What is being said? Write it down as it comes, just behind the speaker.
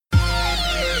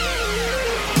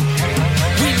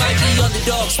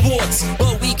talk sports,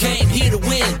 but we came here to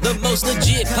win. The most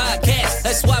legit podcast,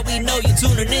 that's why we know you're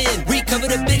tuning in. We cover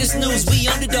the biggest news, we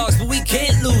underdogs, but we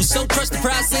can't lose. So trust the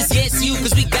process, yes you,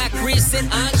 cause we got Chris and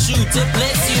Anshu to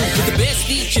bless you. With the best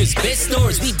features, best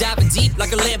stories, we diving deep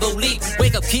like a Lambo leap.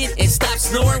 Wake up kid and stop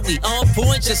snoring, we on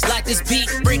point just like this beat.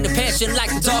 Bring the passion like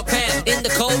the dog pound. In the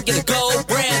cold, get a gold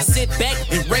brown. Sit back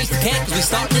and raise the cat, cause we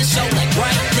starting this show like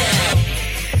right now.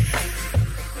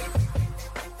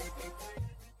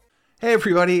 Hey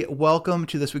everybody, welcome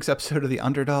to this week's episode of the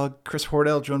Underdog. Chris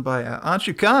Horwedel, joined by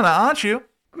Anshu Khanna. Anshu.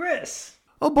 Chris.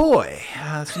 Oh boy.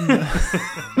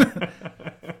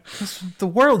 The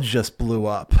world just blew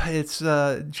up. It's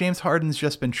James Harden's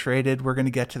just been traded. We're going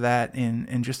to get to that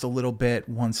in just a little bit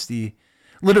once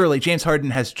literally James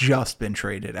Harden has just been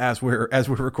traded as we're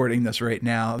recording this right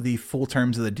now. The full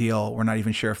terms of the deal, we're not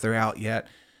even sure if they're out yet.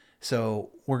 So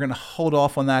we're going to hold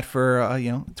off on that for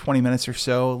 20 minutes or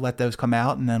so, let those come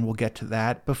out, and then we'll get to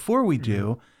that. Before we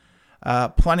do,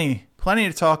 plenty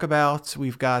to talk about.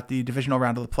 We've got the Divisional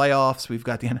Round of the Playoffs. We've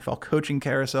got the NFL coaching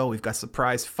carousel. We've got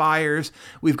surprise fires.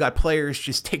 We've got players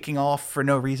just taking off for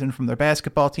no reason from their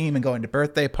basketball team and going to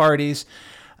birthday parties.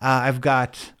 I've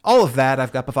got all of that.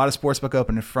 I've got Bovada Sportsbook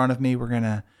open in front of me. We're going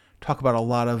to talk about a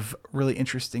lot of really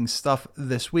interesting stuff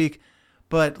this week.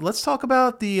 But let's talk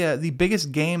about the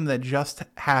biggest game that just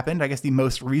happened. I guess the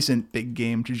most recent big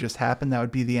game to just happen. That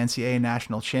would be the NCAA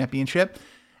National Championship.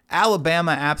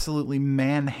 Alabama absolutely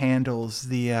manhandles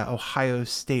the Ohio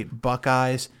State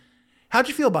Buckeyes. How'd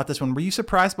you feel about this one? Were you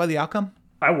surprised by the outcome?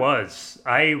 I was.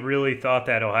 I really thought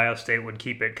that Ohio State would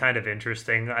keep it kind of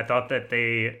interesting. I thought that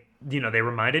they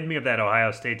reminded me of that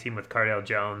Ohio State team with Cardale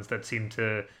Jones that seemed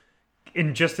to,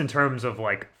 in terms of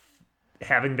like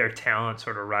having their talent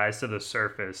sort of rise to the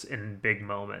surface in big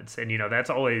moments. And, that's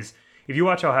always, if you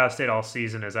watch Ohio State all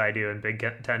season, as I do in Big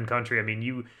Ten country, I mean,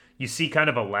 you see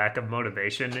kind of a lack of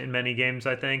motivation in many games,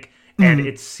 I think. And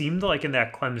it seemed like in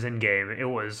that Clemson game, it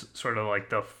was sort of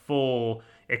like the full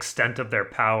extent of their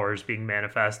powers being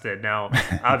manifested. Now,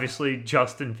 obviously,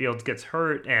 Justin Fields gets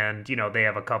hurt and, they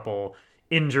have a couple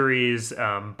injuries,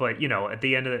 but at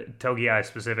the end of the Togiai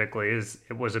specifically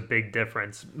it was a big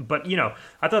difference. But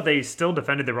I thought they still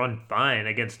defended the run fine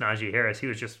against Najee Harris. He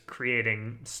was just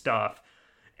creating stuff.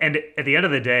 And at the end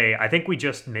of the day, I think we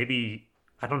just maybe,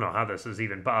 I don't know how this is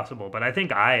even possible, but I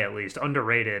think I at least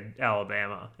underrated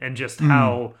Alabama and just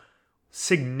how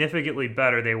significantly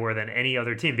better they were than any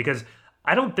other team, because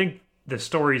I don't think the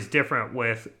story's different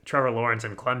with Trevor Lawrence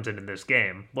and Clemson in this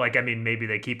game. Like, I mean, maybe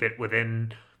they keep it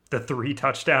within the 3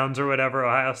 touchdowns or whatever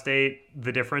Ohio State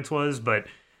the difference was, but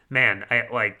man,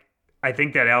 I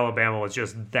think that Alabama was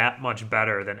just that much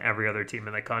better than every other team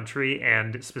in the country,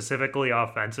 and specifically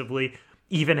offensively,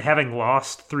 even having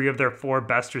lost 3 of their 4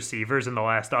 best receivers in the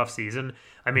last offseason.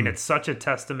 I mean, it's such a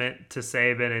testament to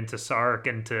Saban and to Sark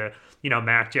and to,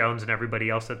 Mac Jones and everybody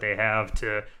else that they have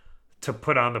to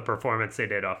put on the performance they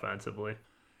did offensively.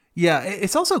 Yeah,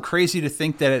 it's also crazy to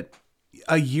think that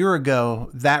a year ago,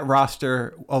 that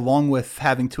roster, along with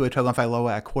having Tua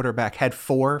Tagovailoa at quarterback, had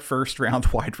 4 first-round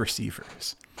wide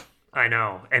receivers. I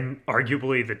know, and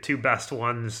arguably the 2 best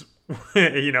ones,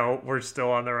 were still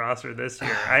on the roster this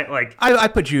year. I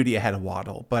put Judy ahead of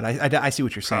Waddle, but I see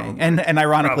what you're saying. Probably. And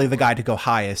ironically, the guy to go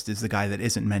highest is the guy that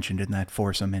isn't mentioned in that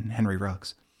foursome, in Henry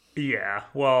Ruggs. Yeah,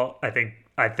 well, I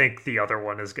think the other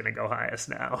one is going to go highest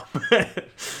now.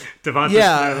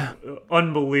 Devonta Smith,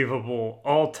 unbelievable,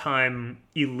 all-time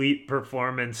elite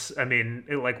performance. I mean,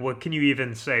 what can you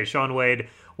even say? Shaun Wade,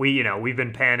 we've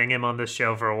been panning him on this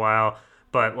show for a while,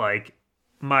 but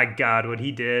my God, what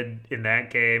he did in that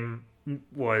game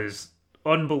was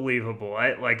unbelievable.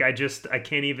 I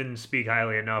can't even speak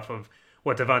highly enough of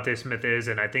what Devonta Smith is,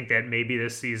 and I think that maybe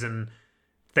this season,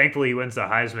 thankfully he wins the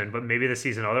Heisman, but maybe the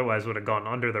season otherwise would have gone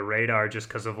under the radar just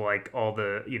because of all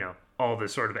the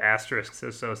sort of asterisks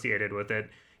associated with it.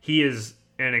 He is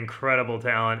an incredible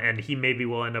talent, and he maybe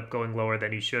will end up going lower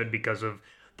than he should because of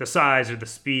the size or the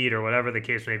speed or whatever the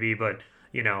case may be. But,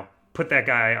 put that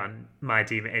guy on my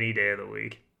team any day of the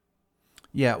week.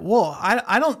 Yeah, well,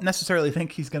 I don't necessarily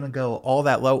think he's going to go all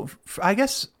that low. I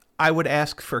guess I would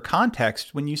ask for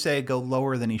context. When you say go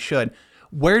lower than he should,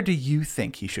 where do you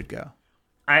think he should go?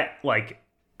 I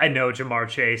know Jamar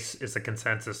Chase is the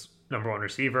consensus number 1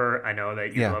 receiver. I know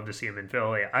that you'd love to see him in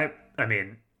Philly. I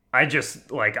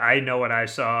know what I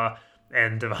saw,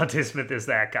 and Devonta Smith is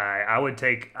that guy.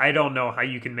 I don't know how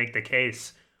you can make the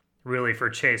case really for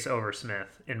Chase over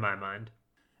Smith in my mind.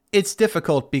 It's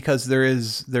difficult because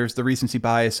there's the recency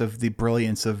bias of the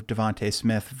brilliance of Devonta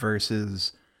Smith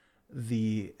versus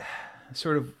the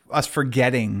sort of us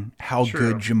forgetting how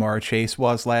good Jamar Chase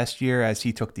was last year as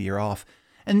he took the year off.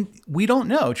 And we don't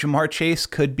know. Jamar Chase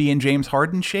could be in James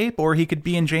Harden shape, or he could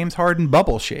be in James Harden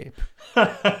bubble shape.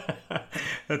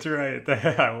 That's right.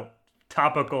 The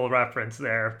topical reference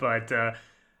there. But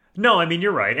no, I mean,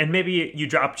 you're right. And maybe you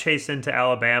drop Chase into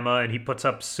Alabama and he puts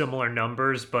up similar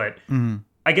numbers. But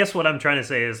I guess what I'm trying to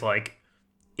say is, like,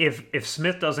 if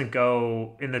Smith doesn't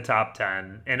go in the top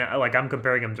 10, and like I'm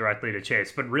comparing him directly to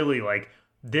Chase, but really, like,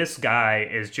 this guy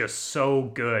is just so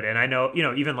good. And I know,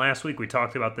 even last week we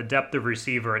talked about the depth of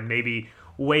receiver and maybe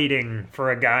waiting for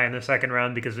a guy in the second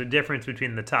round because the difference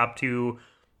between the top two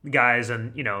guys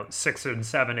and, 6 and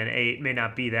 7 and 8 may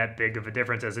not be that big of a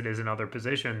difference as it is in other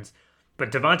positions.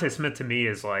 But Devontae Smith to me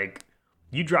is like,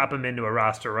 you drop him into a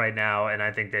roster right now, and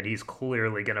I think that he's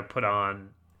clearly going to put on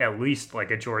at least like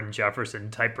a Jordan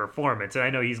Jefferson type performance. And I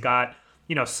know he's got,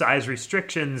 size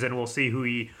restrictions, and we'll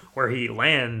see where he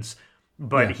lands.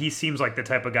 But he seems like the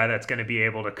type of guy that's going to be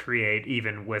able to create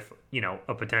even with,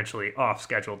 a potentially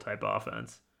off-schedule type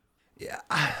offense. Yeah,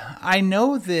 I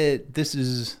know that this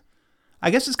is, I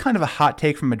guess it's kind of a hot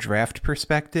take from a draft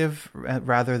perspective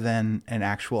rather than an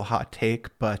actual hot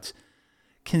take. But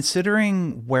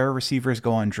considering where receivers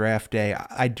go on draft day,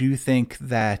 I do think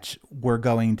that we're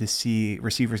going to see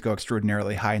receivers go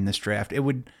extraordinarily high in this draft.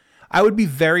 I would be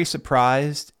very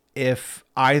surprised if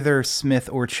either Smith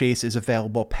or Chase is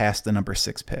available past the number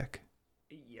 6 pick.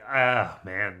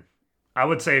 Man. I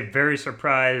would say very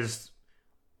surprised.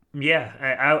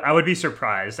 Yeah, I would be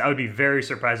surprised. I would be very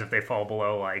surprised if they fall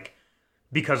below, like,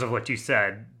 because of what you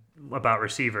said about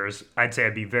receivers. I'd say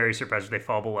I'd be very surprised if they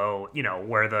fall below,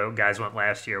 where the guys went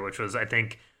last year, which was, I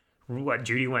think,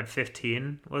 Judy went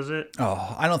 15, was it?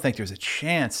 Oh, I don't think there's a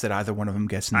chance that either one of them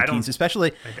gets in the teens,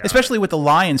 especially with the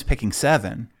Lions picking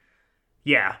 7.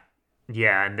 Yeah,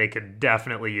 and they could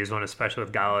definitely use one, especially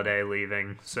with Galladay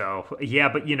leaving. So, yeah,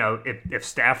 but, if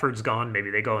Stafford's gone,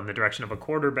 maybe they go in the direction of a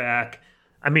quarterback.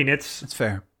 I mean, it's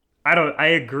fair. I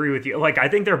agree with you. Like, I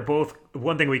think they're both,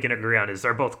 one thing we can agree on is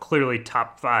they're both clearly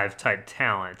top 5 type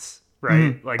talents,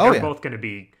 right? Mm-hmm. Like, they're both going to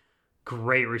be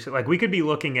great. Like, we could be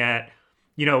looking at,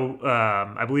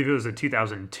 I believe it was a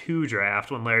 2002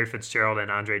 draft when Larry Fitzgerald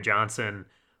and Andre Johnson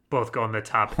both go in the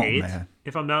top 8,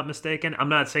 if I'm not mistaken. I'm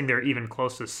not saying they're even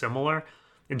close to similar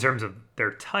in terms of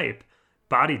their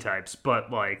body types, but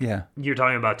you're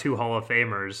talking about 2 Hall of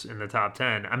Famers in the top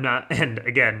 10. I'm not, and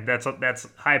again, that's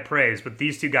high praise, but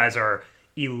these 2 guys are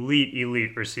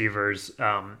elite receivers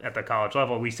at the college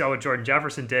level. We saw what Jordan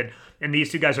Jefferson did, and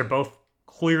these 2 guys are both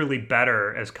clearly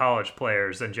better as college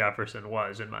players than Jefferson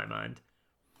was, in my mind.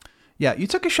 Yeah, you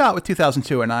took a shot with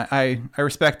 2002, and I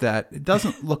respect that. It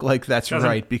doesn't look like that's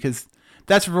right, because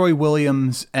that's Roy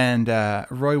Williams and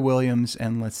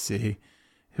let's see,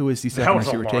 who was the second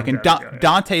receiver taken?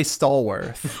 Dante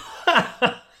Stallworth,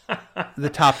 the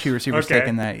top 2 receivers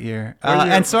taken that year.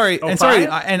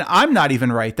 And I'm not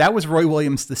even right. That was Roy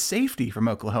Williams, the safety from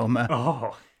Oklahoma.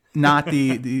 Oh. Not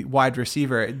the wide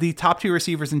receiver. The top 2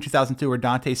 receivers in 2002 were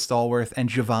Dante Stallworth and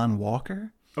Javon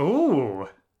Walker. Ooh.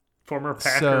 Former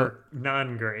Packer,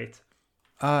 non-great.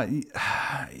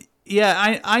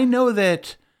 Yeah, I know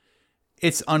that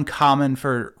it's uncommon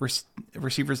for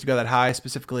receivers to go that high,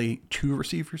 specifically 2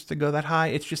 receivers to go that high.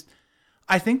 It's just,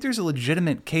 I think there's a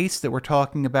legitimate case that we're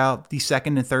talking about the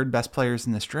second and third best players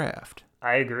in this draft.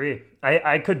 I agree.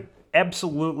 I could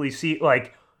absolutely see,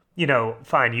 like,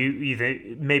 fine,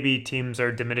 you maybe teams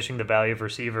are diminishing the value of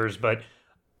receivers, but,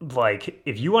 like,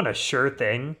 if you want a sure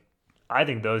thing, I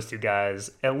think those 2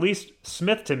 guys, at least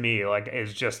Smith to me, like,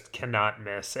 is just cannot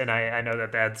miss. And I know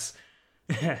that's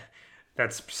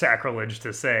that's sacrilege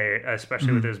to say,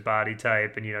 especially with his body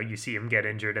type. And, you see him get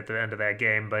injured at the end of that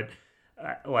game. But,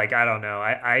 like, I don't know.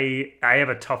 I have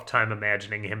a tough time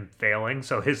imagining him failing.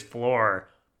 So his floor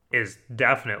is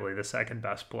definitely the second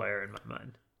best player in my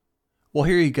mind. Well,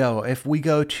 here you go. If we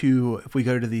go to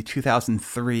the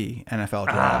 2003 NFL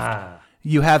draft,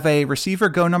 you have a receiver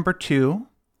go number 2.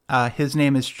 His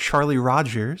name is Charlie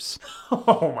Rogers.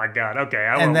 Oh my God! Okay,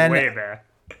 I went way back.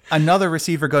 Another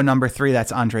receiver go number 3.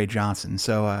 That's Andre Johnson.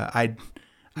 So I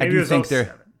do think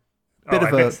they're bit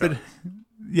of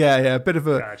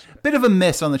a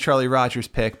miss on the Charlie Rogers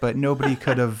pick, but nobody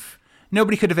could have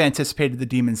anticipated the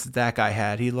demons that guy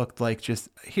had. He looked like just,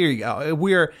 here you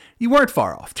go. You weren't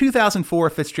far off. 2004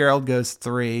 Fitzgerald goes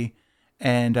 3.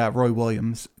 And Roy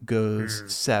Williams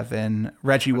goes 7.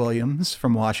 Reggie Williams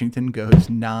from Washington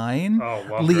goes 9.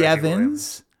 Lee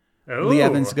Evans. Lee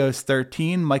Evans goes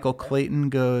 13. Michael Clayton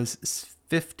goes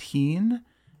 15.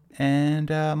 And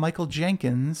Michael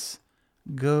Jenkins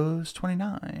goes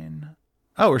 29.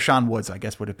 Oh, Rashawn Woods, I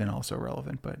guess, would have been also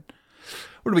relevant. But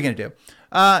what are we going to do?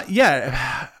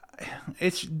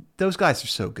 it's those guys are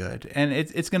so good, and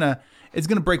it's gonna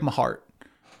break my heart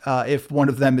if one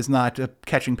of them is not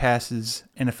catching passes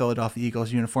in a Philadelphia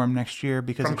Eagles uniform next year,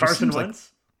 because From it just Carson seems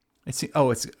Wentz?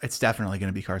 It's definitely going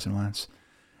to be Carson Wentz.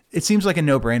 It seems like a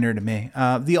no-brainer to me.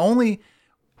 The only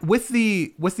with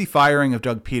the firing of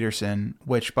Doug Peterson,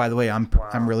 which by the way I'm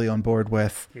really on board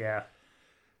with. Yeah.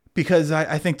 Because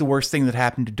I think the worst thing that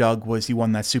happened to Doug was he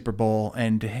won that Super Bowl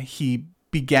and he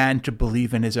began to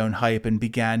believe in his own hype and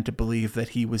began to believe that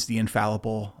he was the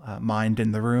infallible mind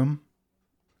in the room.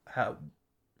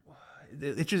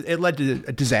 It led to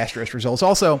disastrous results.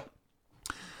 Also,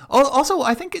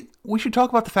 I think we should talk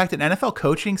about the fact that NFL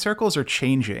coaching circles are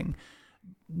changing.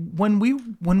 When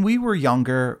we were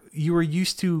younger, you were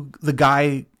used to the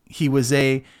guy. He was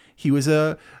a he was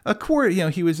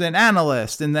an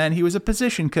analyst, and then he was a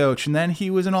position coach, and then he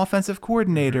was an offensive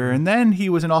coordinator, and then he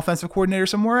was an offensive coordinator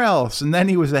somewhere else, and then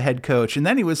he was a head coach, and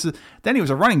then he was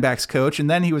a running backs coach, and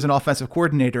then he was an offensive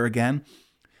coordinator again.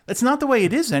 That's not the way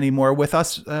it is anymore with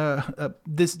us,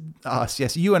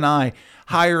 you and I,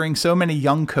 hiring so many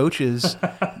young coaches.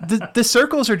 The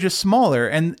circles are just smaller,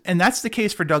 and that's the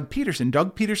case for Doug Peterson.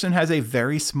 Doug Peterson has a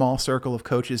very small circle of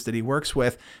coaches that he works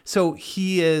with, so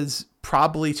he is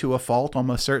probably to a fault,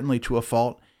 almost certainly to a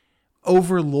fault,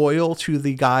 over loyal to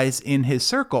the guys in his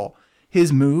circle.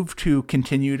 His move to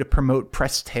continue to promote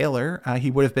Press Taylor,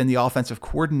 he would have been the offensive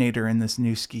coordinator in this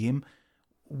new scheme,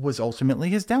 was ultimately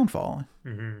his downfall.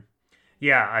 Mm-hmm.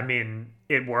 Yeah, I mean,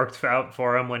 it worked out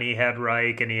for him when he had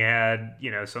Reich and he had,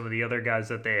 some of the other guys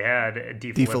that they had,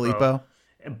 DiFilippo.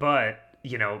 But,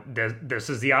 this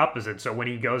is the opposite. So when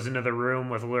he goes into the room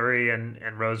with Lurie and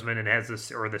Roseman and has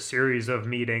the series of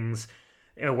meetings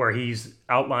where he's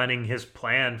outlining his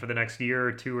plan for the next year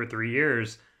or 2 or 3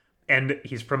 years, and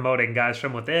he's promoting guys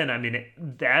from within, I mean,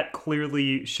 that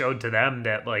clearly showed to them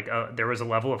that there was a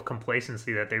level of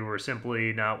complacency that they were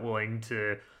simply not willing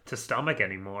to stomach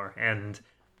anymore. And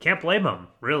can't blame them,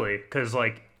 really, because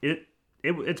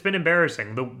it's been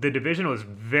embarrassing. The division was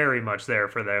very much there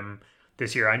for them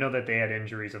this year. I know that they had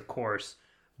injuries, of course,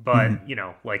 but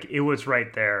it was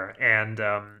right there. And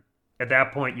at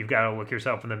that point, you've got to look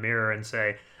yourself in the mirror and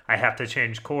say, I have to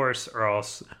change course, or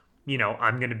else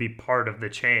I'm going to be part of the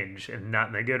change, and not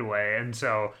in a good way. And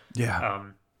so,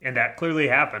 and that clearly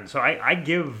happened. So I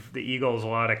give the Eagles a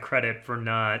lot of credit for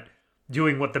not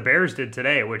doing what the Bears did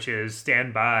today, which is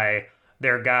stand by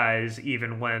their guys,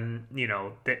 even when,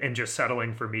 and just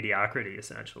settling for mediocrity,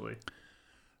 essentially.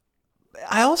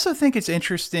 I also think it's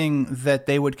interesting that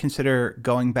they would consider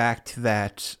going back to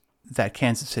that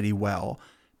Kansas City well.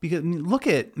 Because look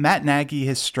at Matt Nagy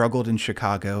has struggled in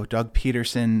Chicago. Doug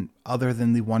Peterson, other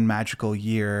than the one magical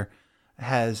year,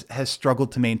 has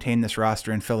struggled to maintain this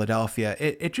roster in Philadelphia.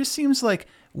 It just seems like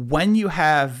when you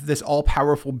have this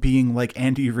all-powerful being like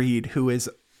Andy Reid, who is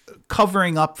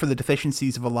covering up for the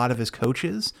deficiencies of a lot of his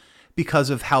coaches because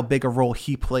of how big a role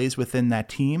he plays within that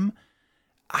team,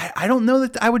 I don't know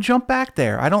that I would jump back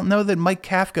there. I don't know that Mike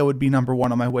Kafka would be number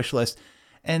one on my wish list.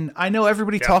 And I know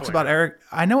everybody talks about Eric.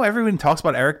 I know everyone talks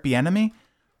about Eric Bieniemy.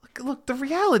 Look, the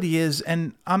reality is,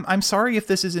 and I'm sorry if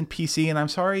this isn't PC, and I'm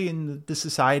sorry in the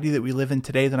society that we live in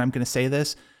today that I'm going to say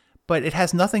this, but it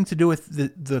has nothing to do with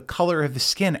the color of his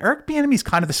skin. Eric Bieniemy is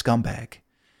kind of a scumbag.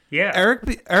 Yeah.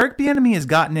 Eric Bieniemy has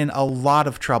gotten in a lot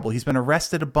of trouble. He's been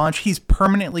arrested a bunch. He's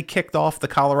permanently kicked off the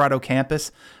Colorado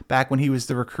campus back when he was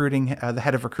the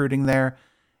head of recruiting there.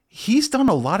 He's done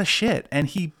a lot of shit, and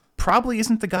he probably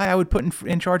isn't the guy I would put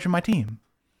in charge of my team.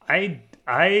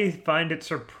 I find it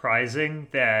surprising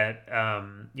that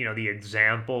the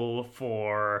example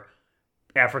for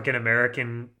African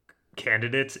American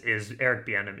candidates is Eric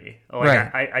Bieniemy.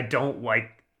 Right. I don't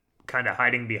like kind of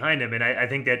hiding behind him, and I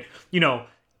think that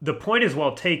the point is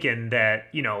well taken that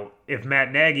if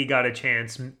Matt Nagy got a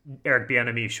chance, Eric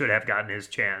Bieniemy should have gotten his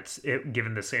chance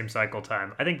given the same cycle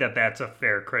time. I think that that's a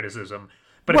fair criticism.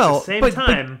 But at the same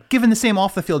time, but given the same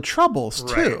off the field troubles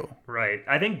too. Right.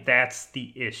 I think that's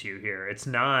the issue here. It's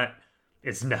not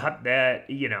that,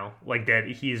 that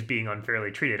he's being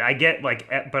unfairly treated. I get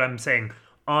but I'm saying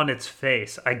on its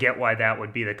face, I get why that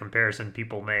would be the comparison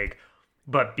people make.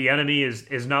 But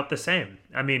Bieniemy is not the same.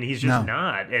 I mean, he's just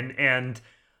not. And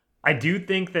I do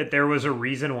think that there was a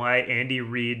reason why Andy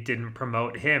Reid didn't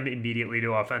promote him immediately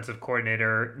to offensive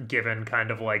coordinator, given kind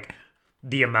of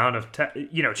the amount of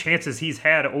chances he's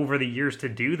had over the years to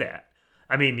do that.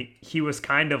 I mean, he was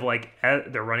kind of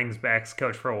the running backs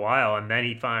coach for a while, and then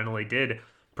he finally did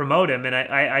promote him. And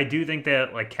I do think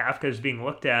that Kafka is being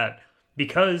looked at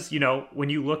because, when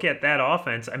you look at that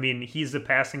offense, I mean, he's the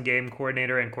passing game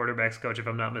coordinator and quarterbacks coach, if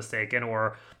I'm not mistaken,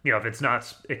 or, if it's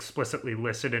not explicitly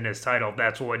listed in his title,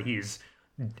 that's what he's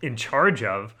in charge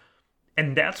of.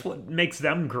 And that's what makes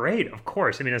them great, of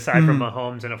course. I mean, aside from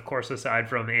Mahomes and, of course, aside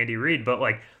from Andy Reid. But,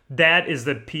 like, that is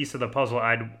the piece of the puzzle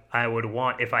I would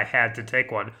want if I had to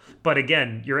take one. But,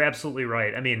 again, you're absolutely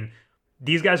right. I mean,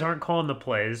 these guys aren't calling the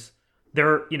plays.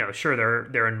 They're, sure,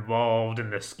 they're involved in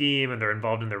the scheme and they're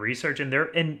involved in the research. And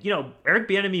Eric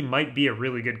Bieniemy might be a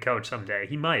really good coach someday.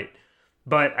 He might.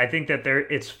 But I think that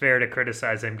it's fair to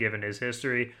criticize him given his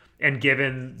history and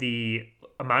given the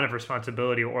amount of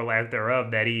responsibility or lack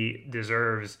thereof that he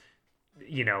deserves,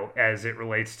 as it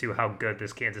relates to how good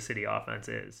this Kansas City offense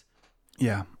is.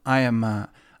 Yeah, I am.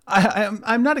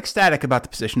 I'm not ecstatic about the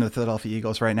position of the Philadelphia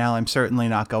Eagles right now. I'm certainly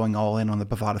not going all in on the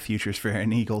Bovada futures for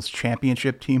an Eagles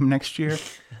championship team next year.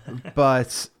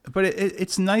 but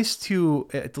it's nice to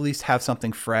at least have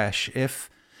something fresh.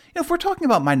 If we're talking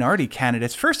about minority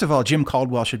candidates, first of all, Jim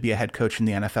Caldwell should be a head coach in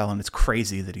the NFL, and it's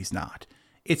crazy that he's not.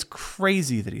 It's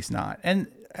crazy that he's not. And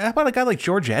how about a guy like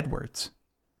George Edwards?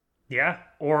 Yeah,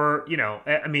 or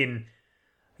I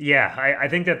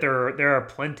think that there are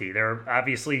plenty. There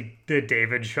obviously the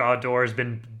David Shaw door has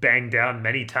been banged down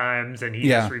many times, and he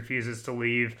just refuses to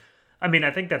leave. I mean,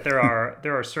 I think that there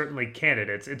are certainly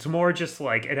candidates. It's more just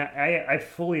like, and I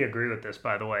fully agree with this,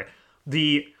 by the way.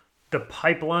 The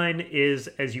pipeline is,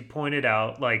 as you pointed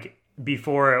out, like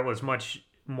before it was much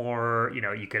more,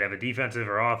 you could have a defensive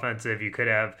or offensive. You could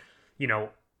have,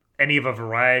 any of a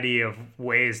variety of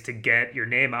ways to get your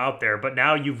name out there. But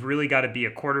now you've really got to be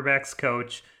a quarterback's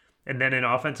coach and then an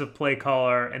offensive play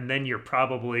caller. And then you're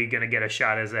probably going to get a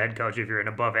shot as a head coach if you're an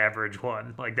above average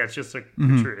one. Like, that's just the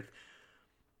truth.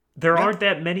 There aren't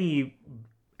that many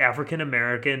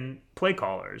African-American play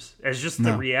callers. It's just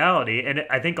the reality. And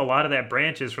I think a lot of that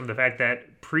branches from the fact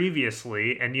that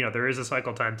previously, and, there is a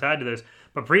cycle time tied to this,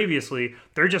 but previously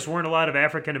there just weren't a lot of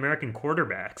African-American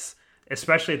quarterbacks,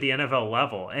 especially at the NFL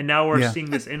level. And now we're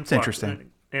seeing this influx. Interesting.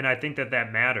 And I think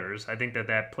that matters. I think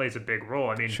that plays a big role.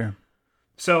 I mean, sure.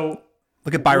 So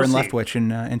look at Byron Leftwich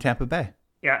in Tampa Bay.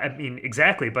 Yeah, I mean,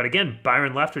 exactly. But again,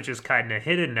 Byron Leftwich is kind of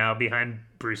hidden now behind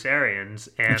Bruce Arians.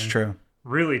 And that's true.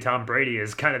 Really, Tom Brady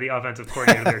is kind of the offensive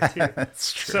coordinator there too.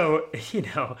 That's true.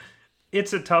 So,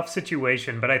 it's a tough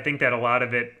situation, but I think that a lot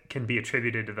of it can be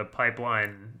attributed to the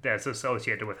pipeline that's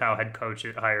associated with how head coach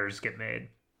hires get made.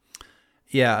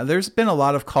 Yeah, there's been a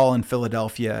lot of call in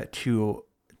Philadelphia to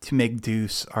make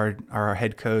Deuce our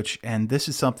head coach, and this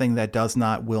is something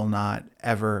that will not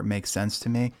ever make sense to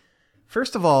me.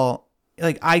 First of all,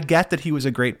 like, I get that he was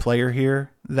a great player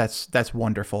here. That's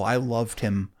wonderful. I loved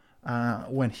him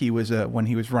when he was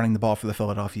running the ball for the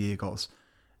Philadelphia Eagles,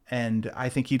 and I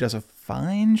think he does a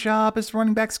fine job as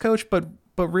running backs coach. But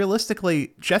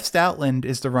realistically, Jeff Stoutland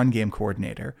is the run game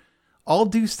coordinator. All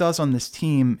Deuce does on this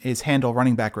team is handle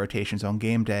running back rotations on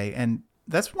game day, and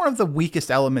that's one of the weakest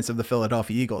elements of the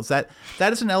Philadelphia Eagles. That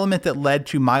is an element that led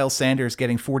to Miles Sanders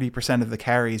getting 40% of the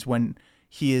carries when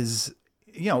he is,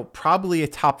 probably a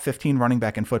top 15 running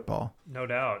back in football. No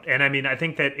doubt. And I mean, I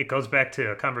think that it goes back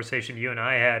to a conversation you and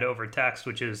I had over text,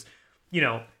 which is,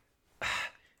 you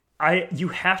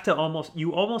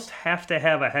almost have to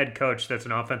have a head coach that's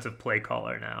an offensive play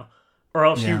caller now, or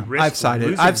else you risk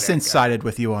I've since sided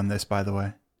with you on this, by the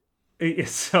way.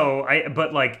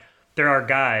 But there are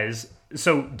guys.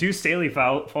 So Deuce Staley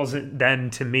falls then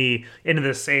to me into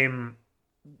the same,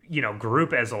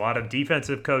 group as a lot of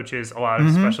defensive coaches, a lot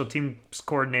of special teams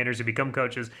coordinators who become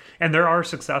coaches. And there are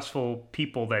successful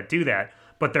people that do that,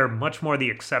 but they're much more the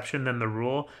exception than the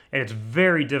rule. And it's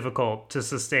very difficult to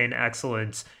sustain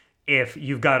excellence if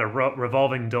you've got a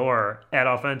revolving door at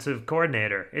offensive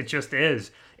coordinator. It just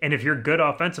is. And if you're good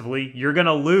offensively, you're going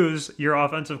to lose your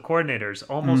offensive coordinators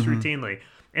almost routinely.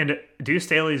 And Deuce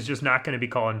Staley is just not going to be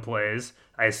calling plays,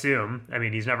 I assume. I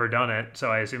mean, he's never done it,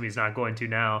 so I assume he's not going to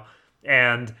now.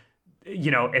 And,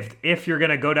 if you're going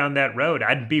to go down that road,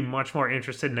 I'd be much more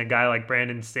interested in a guy like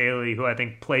Brandon Staley, who I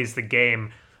think plays the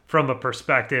game from a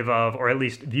perspective of, or at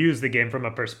least views the game from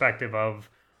a perspective of,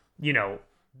 a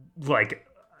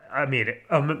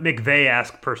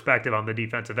McVay-esque perspective on the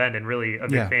defensive end, and really a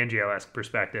Vic Fangio-esque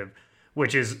perspective,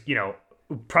 which is,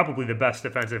 probably the best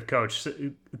defensive coach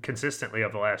consistently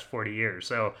of the last 40 years.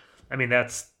 So, I mean,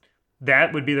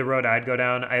 that would be the road I'd go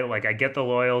down. I get the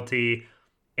loyalty,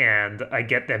 and I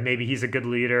get that maybe he's a good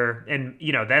leader, and,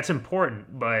 that's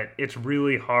important, but it's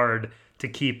really hard to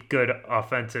keep good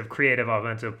creative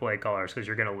offensive play callers because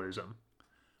you're going to lose them.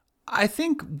 I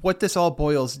think what this all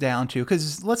boils down to,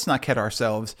 because let's not kid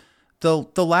ourselves, the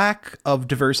lack of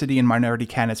diversity in minority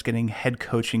candidates getting head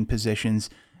coaching positions,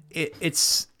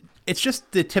 it's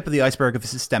just the tip of the iceberg of a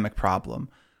systemic problem.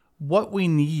 What we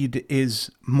need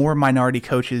is more minority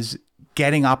coaches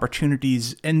getting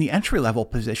opportunities in the entry-level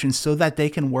positions so that they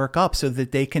can work up, so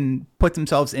that they can put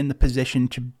themselves in the position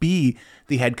to be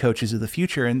the head coaches of the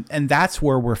future. And that's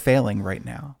where we're failing right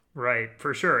now. Right,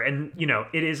 for sure. And,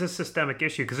 it is a systemic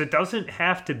issue because it doesn't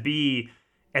have to be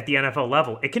at the NFL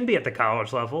level. It can be at the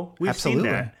college level. We've Absolutely.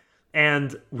 seen that.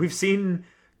 And we've seen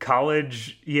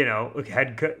college,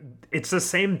 it's the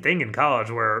same thing in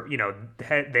college where,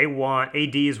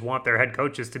 ADs want their head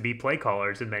coaches to be play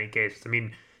callers in many cases. I mean,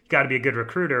 you got to be a good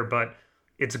recruiter, but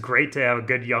it's great to have a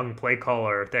good young play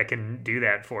caller that can do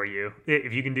that for you.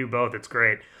 If you can do both, it's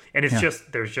great. And it's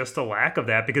there's just a lack of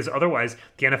that because otherwise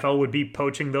the NFL would be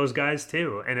poaching those guys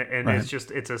too. And right.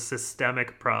 It's a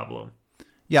systemic problem.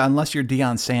 Yeah, unless you're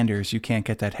Deion Sanders, you can't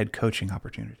get that head coaching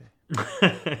opportunity.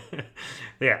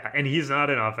 Yeah, and he's not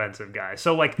an offensive guy.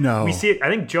 So no. We see it. I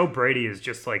think Joe Brady is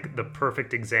just the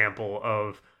perfect example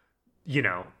of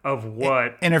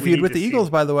what interviewed with the Eagles,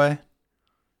 by the way.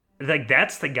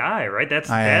 That's the guy, right? That's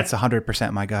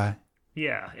 100% my guy.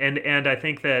 Yeah, and I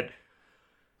think that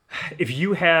if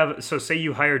you have, say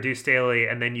you hire Deuce Staley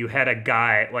and then you had a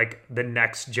guy like the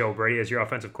next Joe Brady as your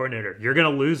offensive coordinator, you're going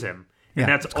to lose him. And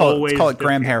that's always... Let's call it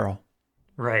Graham Harrell.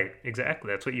 Right, exactly.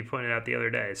 That's what you pointed out the other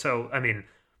day. So, I mean,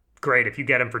 great. If you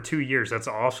get him for 2 years, that's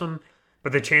awesome.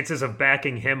 But the chances of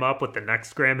backing him up with the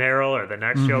next Graham Harrell or the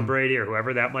next Joe Brady or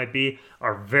whoever that might be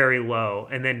are very low.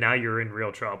 And then now you're in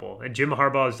real trouble. And John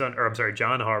Harbaugh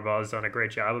has done a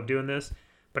great job of doing this,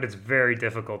 but it's very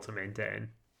difficult to maintain.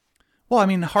 Well, I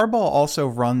mean, Harbaugh also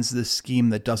runs this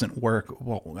scheme that doesn't work.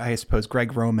 Well, I suppose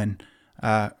Greg Roman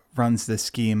runs this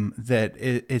scheme that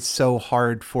it's so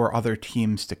hard for other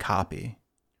teams to copy.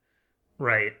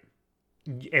 Right.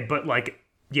 But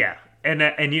And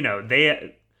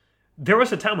there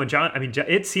was a time when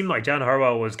it seemed like John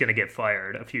Harbaugh was going to get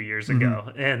fired a few years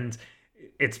ago. And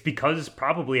it's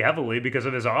probably heavily because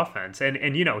of his offense. And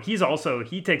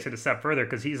he takes it a step further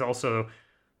because he's also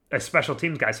a special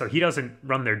teams guy, so he doesn't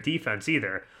run their defense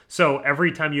either. So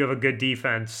every time you have a good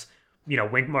defense,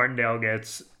 Wink Martindale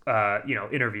gets,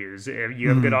 interviews. If you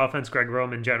have a good offense, Greg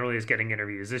Roman generally is getting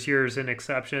interviews. This year is an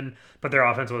exception, but their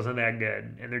offense wasn't that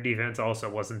good, and their defense also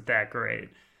wasn't that great.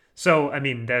 So, I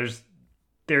mean,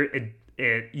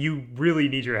 you really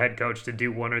need your head coach to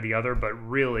do one or the other, but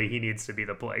really he needs to be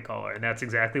the play caller, and that's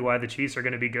exactly why the Chiefs are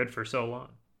going to be good for so long.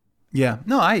 Yeah,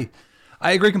 no, I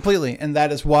agree completely, and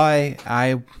that is why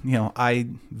I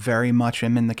very much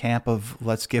am in the camp of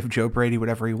let's give Joe Brady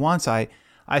whatever he wants.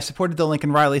 I supported the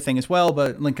Lincoln Riley thing as well,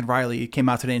 but Lincoln Riley came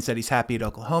out today and said he's happy at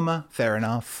Oklahoma. Fair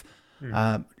enough.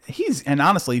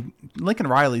 Honestly, Lincoln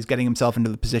Riley's getting himself into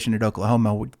the position at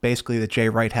Oklahoma, basically that Jay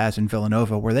Wright has in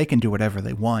Villanova, where they can do whatever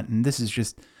they want, and this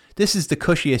is the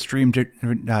cushiest dream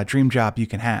job you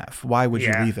can have. Why would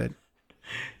you leave it?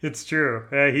 It's true.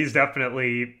 He's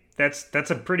definitely. That's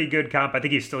a pretty good comp. I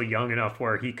think he's still young enough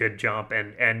where he could jump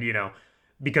and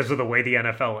because of the way the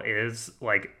NFL is,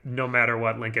 no matter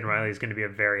what, Lincoln Riley is going to be a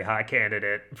very high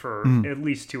candidate for at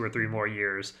least 2 or 3 more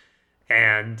years.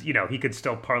 And, he could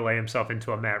still parlay himself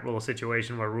into a Matt Rule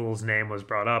situation where Rule's name was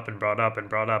brought up, and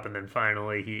then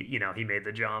finally he made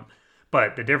the jump.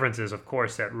 But the difference is, of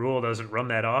course, that Rule doesn't run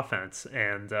that offense,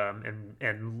 and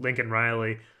Lincoln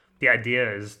Riley. The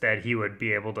idea is that he would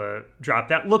be able to drop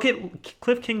that. Look at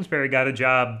Cliff Kingsbury got a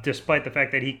job despite the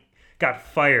fact that he got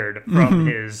fired from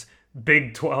his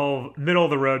Big 12, middle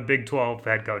of the road Big 12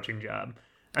 head coaching job.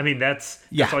 I mean, that's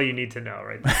all you need to know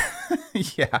right there.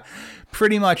 Yeah,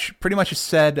 pretty much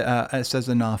said says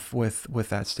enough with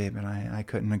that statement. I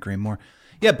couldn't agree more.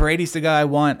 Yeah, Brady's the guy I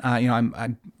want.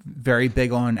 I'm very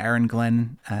big on Aaron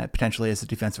Glenn potentially as the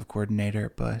defensive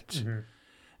coordinator, but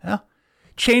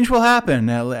change will happen.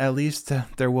 At least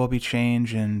there will be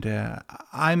change, and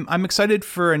I'm excited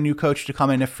for a new coach to come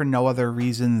in, if for no other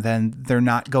reason than they're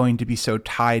not going to be so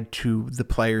tied to the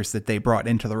players that they brought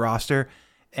into the roster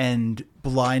and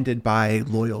blinded by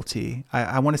loyalty.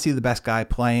 I want to see the best guy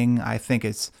playing. I thought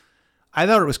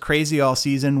it was crazy all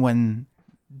season when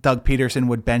Doug Peterson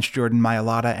would bench Jordan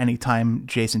Mailata anytime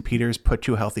Jason Peters put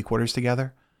 2 healthy quarters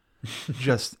together.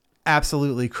 Just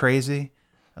absolutely crazy.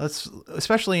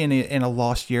 Especially in a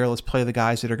lost year, let's play the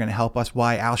guys that are going to help us.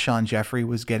 Why Alshon Jeffrey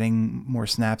was getting more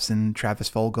snaps than Travis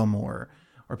Fulgham or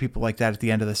people like that at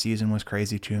the end of the season was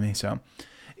crazy to me. So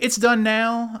it's done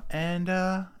now, and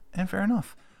fair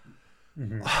enough.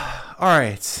 All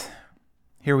right,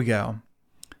 here we go.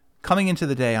 Coming into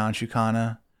the day on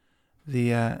Chicana,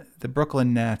 the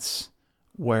Brooklyn Nets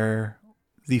were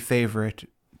the favorite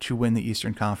to win the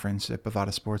Eastern Conference at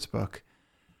Bovada Sportsbook.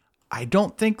 I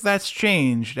don't think that's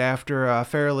changed after a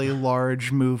fairly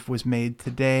large move was made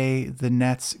today. The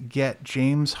Nets get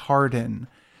James Harden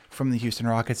from the Houston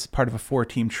Rockets, part of a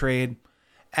 4-team trade.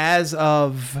 As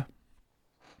of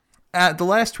the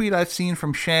last tweet I've seen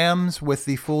from Shams with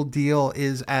the full deal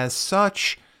is as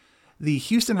such. The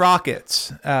Houston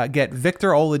Rockets get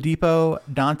Victor Oladipo,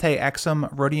 Dante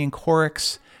Exum, Rodion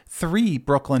Korix, 3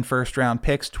 Brooklyn first-round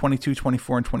picks, 22,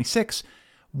 24, and 26,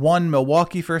 1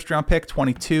 Milwaukee first-round pick,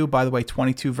 22. By the way,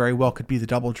 22 very well could be the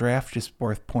double draft, just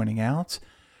worth pointing out.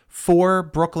 4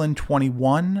 Brooklyn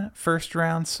 21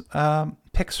 first-round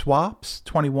pick swaps,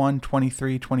 21,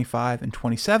 23, 25, and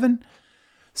 27.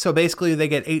 So basically, they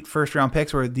get 8 first-round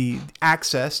picks, or the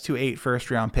access to 8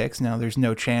 first-round picks. Now, there's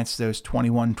no chance those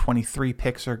 21, 23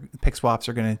 picks or pick swaps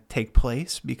are going to take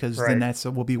place because the Nets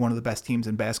will be one of the best teams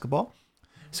in basketball.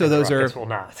 So and those the Rockets will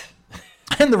not.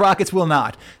 And the Rockets will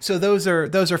not. So those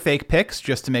are fake picks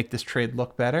just to make this trade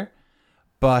look better,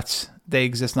 but they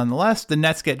exist nonetheless. The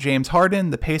Nets get James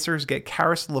Harden. The Pacers get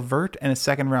Karis LeVert and a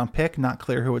second-round pick. Not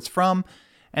clear who it's from.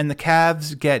 And the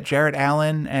Cavs get Jarrett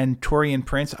Allen and Taurean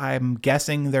Prince. I'm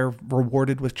guessing they're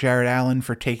rewarded with Jarrett Allen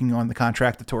for taking on the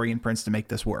contract of Taurean Prince to make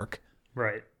this work.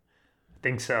 Right. I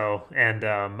think so. And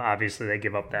obviously they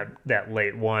give up that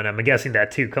late one. I'm guessing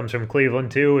that too comes from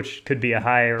Cleveland too, which could be a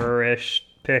higher-ish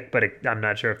pick, but I'm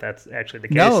not sure if that's actually the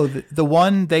case. No, the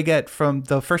one they get from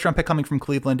the first-round pick coming from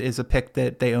Cleveland is a pick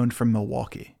that they owned from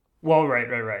Milwaukee. Well,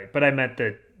 right. But I meant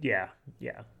that, yeah.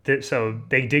 So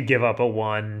they did give up a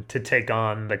 1 to take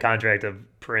on the contract of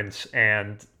Prince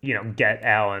and, get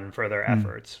Allen for their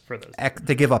efforts for those.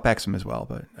 They give up Exum as well,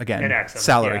 but again, Exum,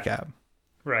 salary cap.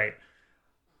 Right.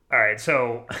 All right.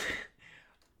 So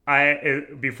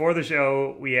before the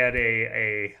show, we had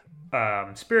a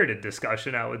spirited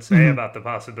discussion, I would say, about the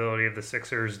possibility of the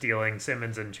Sixers dealing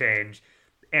Simmons and change.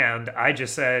 And I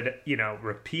just said,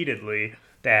 repeatedly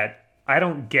that I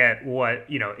don't get what,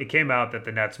 it came out that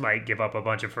the Nets might give up a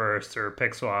bunch of firsts or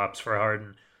pick swaps for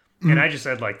Harden. And I just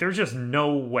said, there's just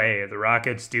no way the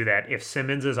Rockets do that if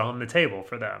Simmons is on the table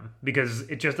for them, because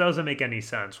it just doesn't make any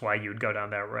sense why you would go down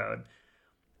that road.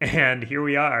 And here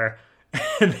we are.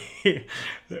 I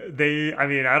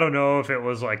don't know if it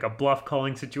was like a bluff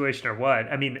calling situation or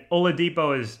what. I mean,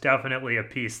 Oladipo is definitely a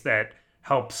piece that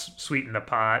helps sweeten the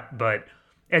pot. But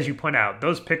as you point out,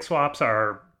 those pick swaps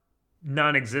are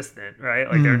non-existent, right?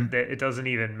 It doesn't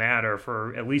even matter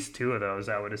for at least 2 of those,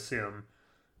 I would assume.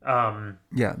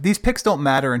 Yeah, these picks don't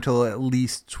matter until at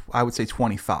least, I would say,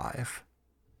 25.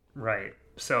 Right.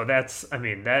 So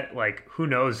who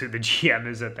knows who the GM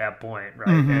is at that point, right?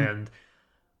 And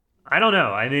I don't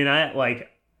know.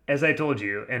 As I told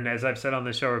you, and as I've said on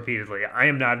the show repeatedly, I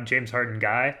am not a James Harden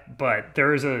guy, but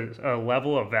there is a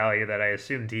level of value that I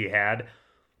assumed he had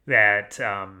that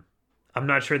I'm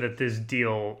not sure that this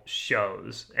deal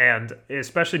shows. And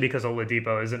especially because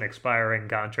Oladipo is an expiring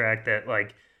contract that,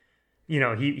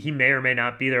 he may or may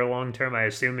not be there long term. I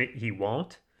assume he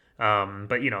won't.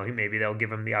 But maybe they'll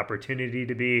give him the opportunity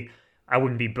to be. I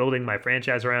wouldn't be building my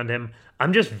franchise around him.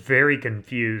 I'm just very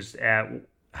confused at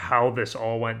how this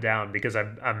all went down, because I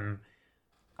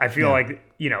feel like,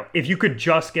 if you could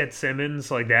just get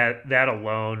Simmons like that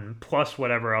alone, plus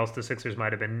whatever else the Sixers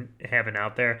might have been having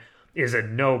out there, is a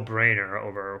no-brainer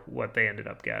over what they ended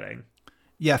up getting.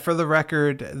 Yeah, for the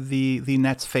record, the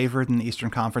Nets favored in the Eastern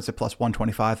Conference at plus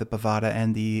 125 at Bovada,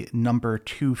 and the number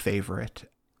 2 favorite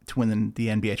to win the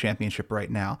NBA championship right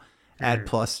now at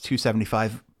plus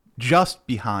 275, just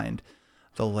behind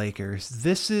the Lakers.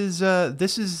 This is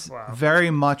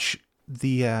very much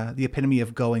the epitome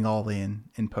of going all in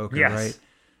poker, right?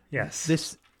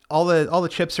 Yes. All the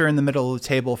chips are in the middle of the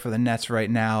table for the Nets right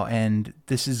now, and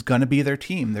this is going to be their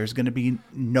team. There's going to be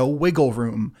no wiggle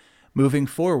room moving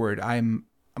forward. I'm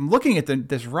looking at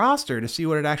this roster to see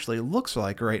what it actually looks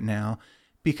like right now,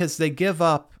 because they give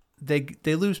up, they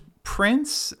lose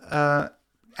Prince,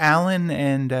 Allen,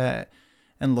 and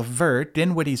LeVert.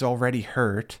 Dinwiddie's already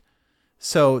hurt.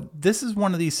 So this is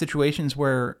one of these situations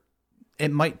where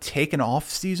it might take an off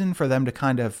season for them to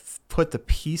kind of put the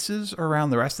pieces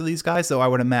around the rest of these guys. Though I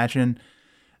would imagine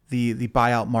the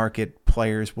buyout market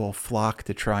players will flock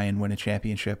to try and win a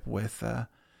championship with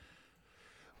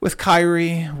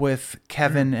Kyrie, with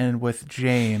Kevin, and with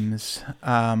James.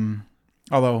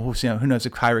 Although who knows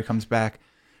if Kyrie comes back.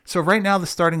 So right now the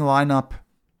starting lineup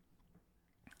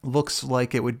looks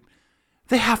like it would.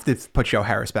 They have to put Joe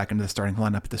Harris back into the starting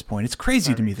lineup at this point. It's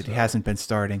crazy to me that he hasn't been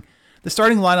starting. The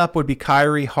starting lineup would be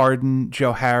Kyrie, Harden,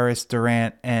 Joe Harris,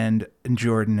 Durant, and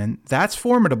Jordan, and that's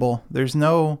formidable. There's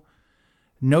no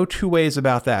 2 ways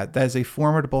about that. That is a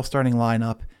formidable starting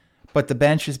lineup. But the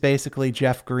bench is basically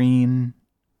Jeff Green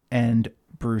and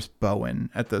Bruce Bowen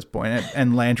at this point,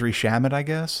 and Landry Shamet, I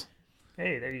guess.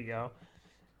 Hey, there you go.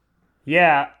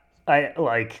 Yeah, I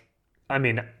I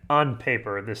mean, on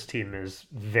paper, this team is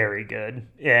very good.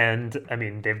 And, I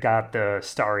mean, they've got the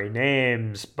starry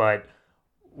names, but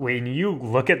when you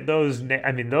look at those,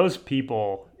 I mean, those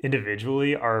people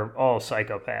individually are all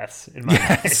psychopaths in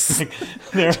my eyes.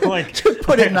 They're like, to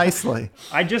put it nicely.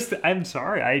 I'm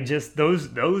sorry.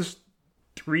 Those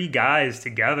three guys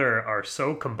together are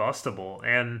so combustible.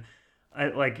 And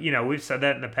we've said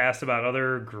that in the past about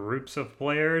other groups of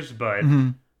players, but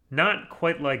not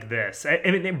quite like this. I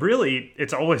mean,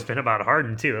 it's always been about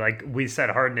Harden too. Like we said,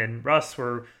 Harden and Russ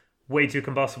were way too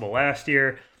combustible last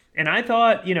year. And I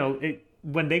thought,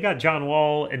 when they got John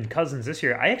Wall and Cousins this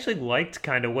year, I actually liked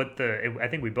kind of I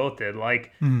think we both did,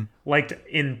 liked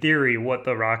in theory what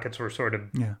the Rockets were sort of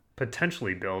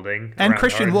potentially building. And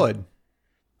Christian Wood.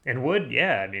 And Wood,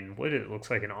 yeah. I mean, Wood, it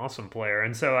looks like an awesome player.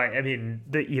 And so, I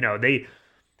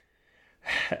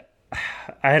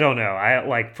don't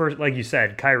know. First, like you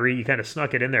said, Kyrie, you kind of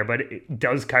snuck it in there, but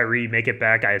does Kyrie make it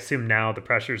back? I assume now the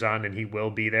pressure's on and he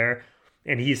will be there.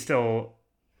 And he's still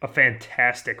a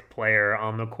fantastic player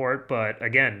on the court, but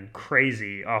again,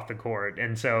 crazy off the court.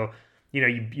 And so,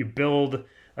 you build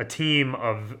a team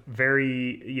of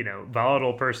very,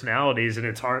 volatile personalities, and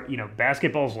it's hard,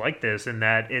 basketball's like this in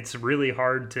that it's really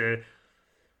hard to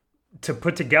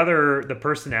put together the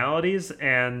personalities,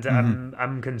 and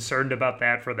I'm concerned about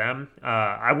that for them.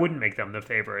 I wouldn't make them the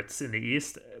favorites in the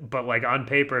East, but on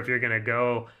paper, if you're going to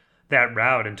go that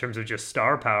route in terms of just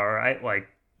star power,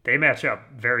 they match up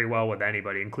very well with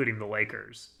anybody, including the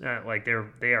Lakers.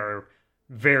 They are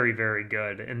very, very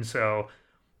good. And so,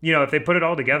 if they put it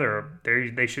all together,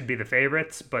 they should be the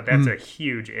favorites, but that's a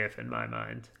huge if in my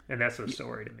mind. And that's a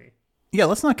story to me. Yeah,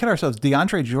 let's not kid ourselves.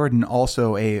 DeAndre Jordan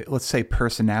also let's say,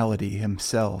 personality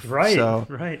himself. Right, so,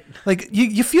 right.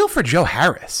 You feel for Joe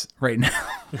Harris right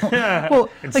now. Well,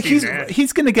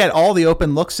 he's going to get all the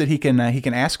open looks that he can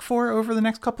ask for over the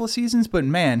next couple of seasons, but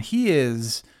man, he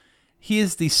is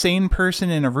the sane person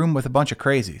in a room with a bunch of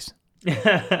crazies.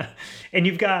 And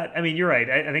you've got, I mean, you're right.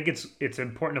 I think it's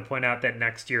important to point out that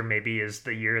next year maybe is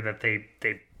the year that they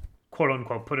quote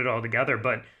unquote put it all together.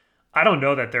 But I don't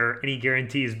know that there are any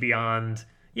guarantees beyond,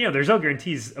 there's no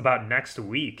guarantees about next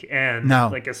week. And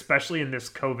no. Especially in this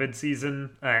COVID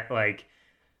season, I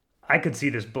could see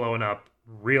this blowing up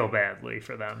real badly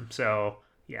for them. So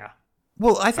yeah.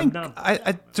 Well, I think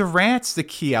Durant's the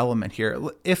key element here.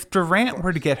 If Durant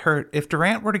were to get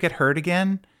hurt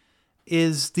again,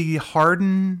 is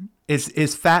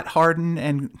Fat Harden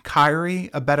and Kyrie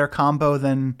a better combo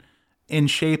than in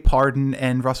shape Harden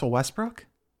and Russell Westbrook?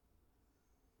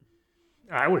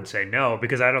 I would say no,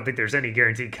 because I don't think there's any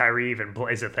guarantee Kyrie even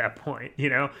plays at that point,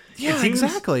 Yeah,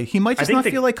 exactly. He might just not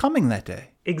feel like coming that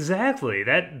day. Exactly.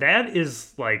 That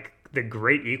is the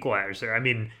great equalizer. I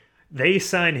mean, they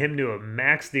signed him to a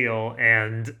max deal,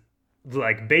 and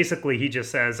basically he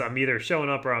just says, I'm either showing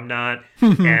up or I'm not,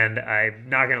 and I'm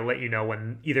not going to let you know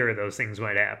when either of those things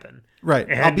might happen. Right.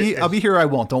 And I'll be here or I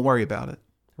won't. Don't worry about it.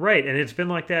 Right. And it's been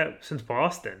like that since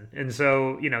Boston. And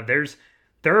so,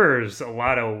 there's a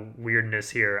lot of weirdness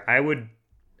here.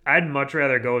 I'd much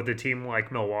rather go with a team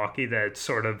like Milwaukee that's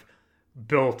sort of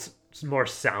built more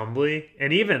soundly,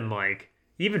 and even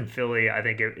Philly, I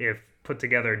think if put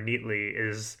together neatly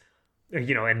is, and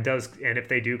if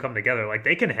they do come together,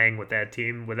 they can hang with that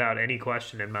team without any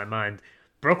question in my mind.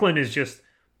 Brooklyn is just,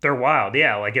 they're wild.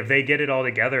 Yeah. If they get it all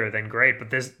together, then great. But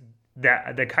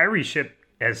the Kyrie ship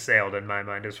has sailed in my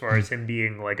mind as far as him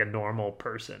being a normal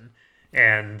person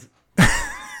and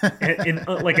in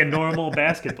a normal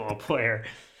basketball player.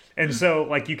 And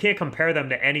so you can't compare them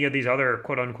to any of these other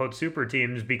quote unquote super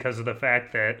teams because of the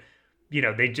fact that,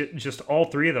 they just all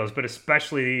three of those, but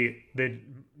especially the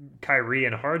Kyrie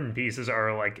and Harden pieces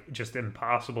are just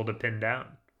impossible to pin down.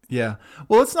 Yeah.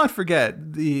 Well, let's not forget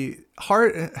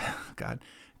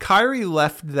Kyrie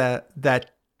left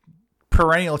that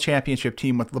perennial championship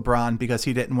team with LeBron because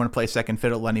he didn't want to play second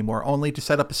fiddle anymore, only to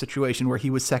set up a situation where he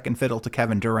was second fiddle to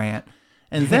Kevin Durant.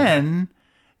 And then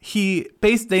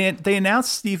they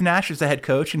announced Steve Nash as the head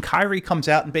coach, and Kyrie comes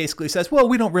out and basically says, well,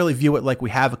 we don't really view it like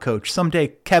we have a coach. Someday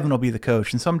Kevin will be the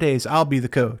coach, and some days I'll be the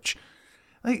coach.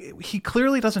 He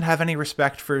clearly doesn't have any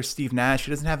respect for Steve Nash.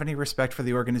 He doesn't have any respect for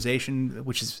the organization,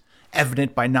 which is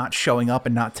evident by not showing up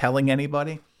and not telling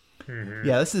anybody. Mm-hmm.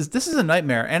 Yeah, this is a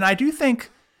nightmare. And I do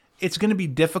think it's going to be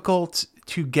difficult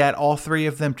to get all three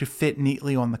of them to fit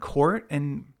neatly on the court.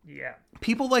 And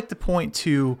people like to point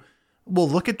to, well,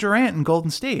 look at Durant in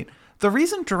Golden State. The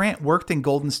reason Durant worked in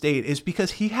Golden State is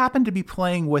because he happened to be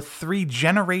playing with three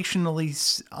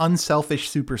generationally unselfish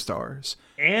superstars.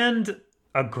 And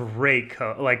a great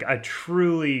a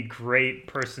truly great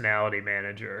personality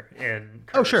manager. And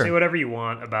sure. Say whatever you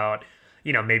want about,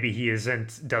 maybe he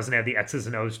doesn't have the X's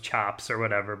and O's chops or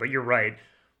whatever. But you're right.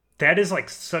 That is like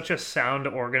such a sound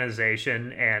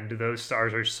organization, and those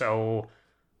stars are so,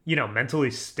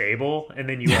 mentally stable. And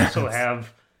then you also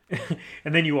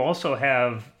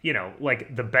have,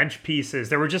 like the bench pieces.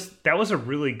 That was a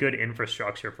really good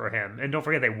infrastructure for him. And don't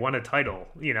forget, they won a title,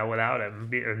 without him,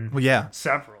 and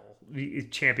several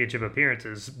championship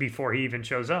appearances before he even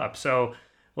shows up. So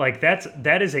like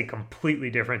that is a completely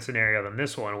different scenario than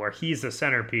this one, where he's the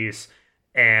centerpiece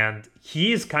and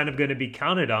he's kind of going to be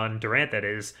counted on, Durant that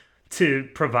is, to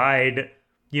provide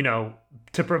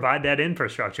that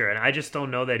infrastructure. And I just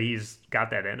don't know that he's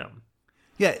got that in him.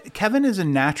 Yeah, Kevin is a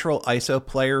natural ISO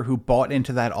player who bought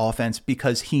into that offense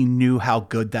because he knew how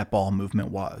good that ball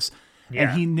movement was.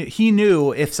 Yeah. And he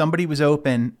knew if somebody was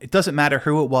open, it doesn't matter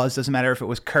who it was, doesn't matter if it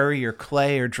was Curry or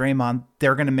Clay or Draymond,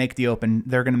 they're going to make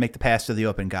the pass to the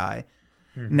open guy.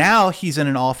 Mm-hmm. Now he's in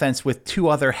an offense with two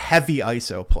other heavy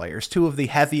ISO players, two of the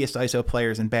heaviest ISO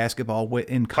players in basketball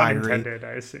in Kyrie. Unintended,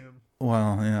 I assume.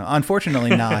 Well,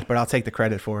 unfortunately not, but I'll take the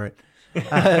credit for it.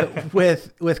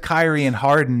 With Kyrie and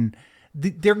Harden,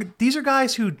 these are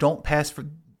guys who don't pass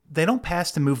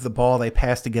to move the ball, they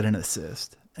pass to get an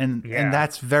assist. And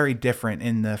that's very different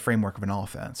in the framework of an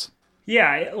offense.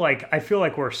 Yeah, I feel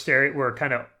like we're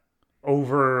kind of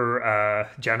over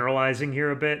generalizing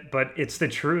here a bit, but it's the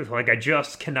truth. Like, I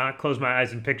just cannot close my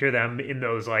eyes and picture them in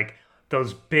those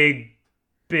big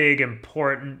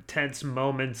important tense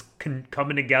moments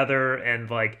coming together and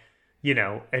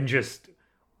and just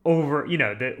over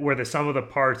where the sum of the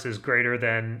parts is greater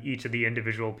than each of the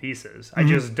individual pieces. Mm-hmm. I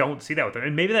just don't see that with them,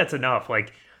 and maybe that's enough.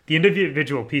 Like, the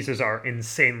individual pieces are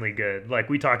insanely good. Like,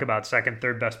 we talk about second,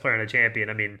 third best player in a champion.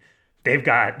 I mean, they've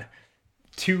got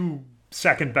two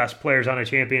second best players on a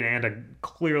champion and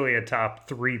clearly a top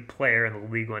 3 player in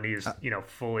the league when he's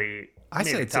fully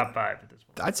top 5 at this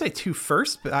point. I'd say two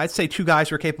first, but I'd say two guys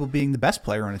who are capable of being the best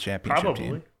player on a championship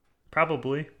team.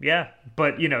 Probably, yeah.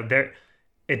 But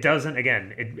it doesn't.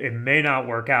 Again, it may not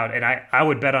work out, and I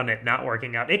would bet on it not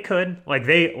working out. It could.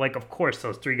 Of course,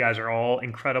 those 3 guys are all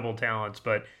incredible talents,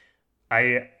 but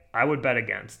I would bet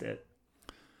against it.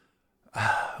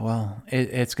 Well,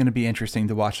 it's going to be interesting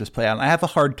to watch this play out. I have a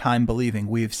hard time believing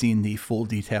we've seen the full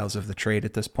details of the trade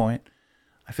at this point.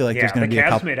 I feel like there's going to be a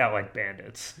couple. The Cavs made out like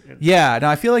bandits. Yeah, no,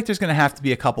 I feel like there's going to have to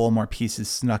be a couple more pieces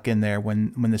snuck in there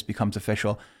when this becomes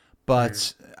official.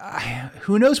 But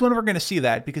who knows when we're going to see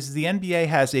that, because the NBA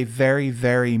has a very,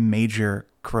 very major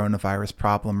coronavirus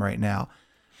problem right now.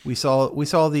 We saw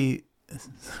the.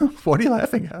 What are you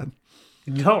laughing at?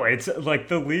 No, it's like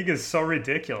the league is so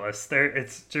ridiculous.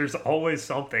 There's always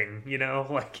something,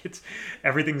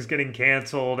 everything's getting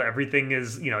canceled. Everything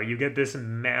is, you get this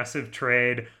massive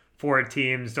trade. 4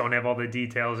 teams don't have all the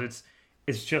details.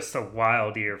 It's just a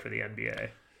wild year for the NBA.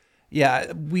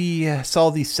 Yeah, we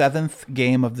saw the 7th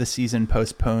game of the season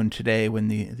postponed today when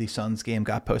the Suns game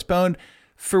got postponed.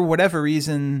 For whatever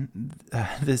reason,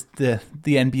 the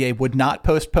NBA would not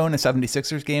postpone a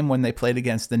 76ers game when they played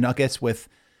against the Nuggets with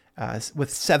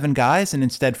 7 guys, and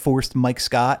instead forced Mike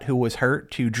Scott, who was hurt,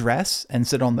 to dress and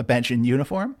sit on the bench in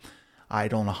uniform. I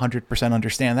don't 100%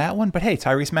 understand that one, but hey,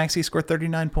 Tyrese Maxey scored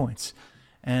 39 points,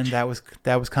 and that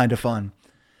was kind of fun.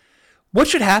 What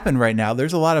should happen right now?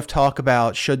 There's a lot of talk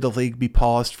about should the league be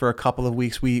paused for a couple of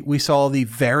weeks. We saw the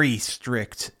very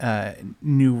strict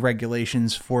new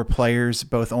regulations for players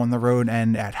both on the road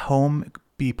and at home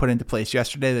be put into place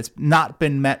yesterday. That's not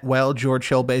been met well. George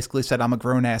Hill basically said, "I'm a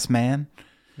grown-ass man.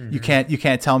 Mm-hmm. You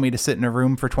can't tell me to sit in a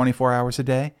room for 24 hours a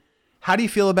day." How do you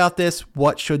feel about this?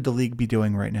 What should the league be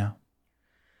doing right now?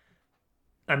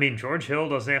 I mean, George Hill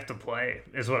doesn't have to play,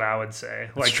 is what I would say.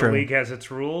 That's true. The league has its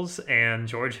rules, and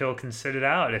George Hill can sit it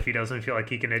out if he doesn't feel like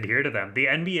he can adhere to them. The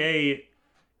NBA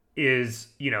is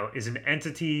an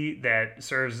entity that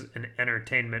serves an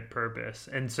entertainment purpose.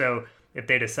 And so if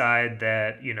they decide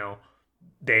that,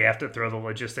 they have to throw the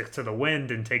logistics to the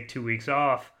wind and take 2 weeks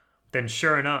off, then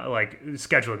sure enough,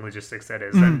 scheduling logistics, that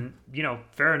is, then,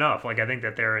 fair enough. I think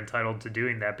that they're entitled to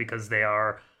doing that because they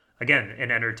are, again, an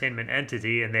entertainment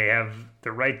entity, and they have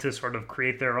the right to sort of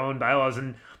create their own bylaws.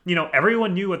 And,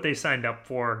 everyone knew what they signed up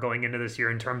for going into this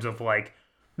year in terms of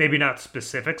maybe not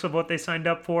specifics of what they signed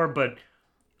up for, but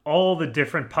all the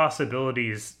different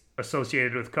possibilities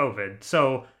associated with COVID.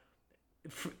 So,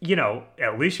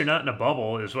 at least you're not in a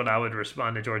bubble is what I would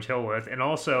respond to George Hill with. And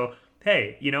also,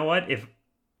 hey, you know what?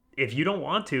 If you don't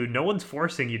want to, no one's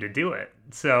forcing you to do it.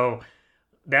 So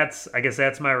I guess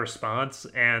that's my response.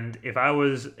 And if I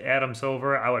was Adam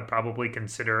Silver, I would probably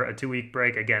consider a 2-week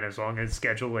break, again, as long as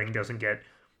scheduling doesn't get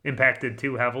impacted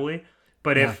too heavily.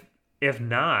 But if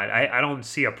not, I don't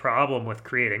see a problem with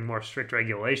creating more strict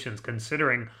regulations,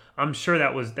 considering I'm sure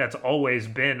that's always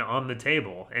been on the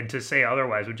table, and to say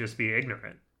otherwise would just be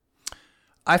ignorant.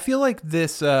 I feel like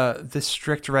this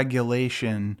strict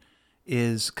regulation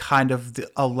is kind of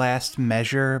a last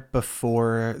measure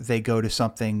before they go to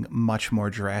something much more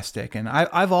drastic. And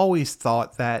I've always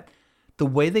thought that the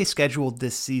way they scheduled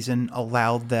this season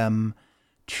allowed them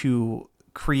to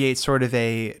create sort of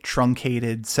a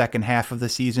truncated second half of the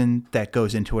season that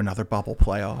goes into another bubble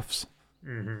playoffs.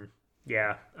 Mm-hmm.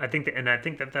 Yeah, I think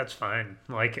that that's fine.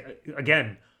 Like,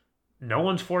 again, no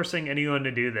one's forcing anyone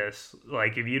to do this.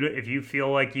 Like, if you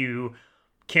feel like you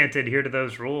can't adhere to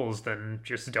those rules, then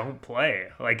just don't play.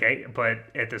 Like, but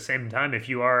at the same time, if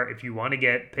you want to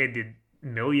get paid the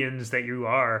millions that you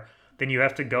are, then you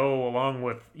have to go along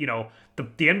with,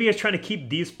 the NBA is trying to keep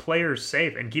these players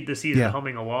safe and keep the season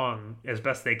humming along as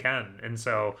best they can. And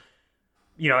so,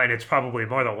 and it's probably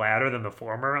more the latter than the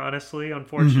former, honestly,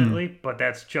 unfortunately. Mm-hmm. But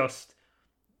that's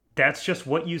just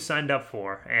what you signed up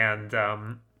for. And,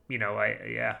 I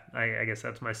guess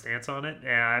that's my stance on it.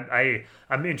 And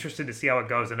I'm interested to see how it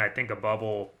goes. And I think a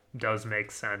bubble does make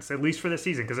sense, at least for the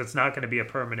season, because it's not going to be a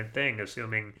permanent thing,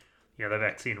 assuming, the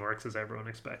vaccine works as everyone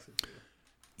expects it to.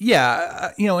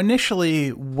 Yeah,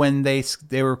 initially when they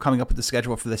were coming up with the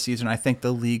schedule for the season, I think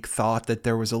the league thought that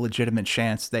there was a legitimate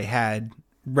chance they had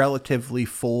relatively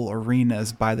full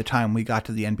arenas by the time we got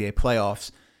to the NBA playoffs.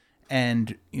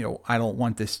 And, I don't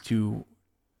want this to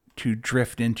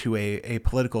drift into a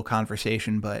political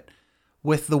conversation, but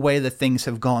with the way that things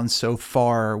have gone so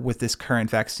far with this current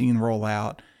vaccine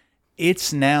rollout,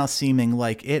 it's now seeming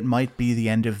like it might be the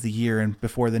end of the year and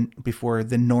before the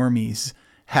normies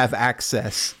have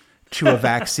access to a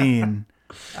vaccine.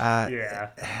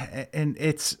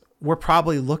 And we're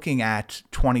probably looking at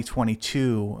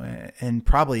 2022 and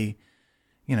probably,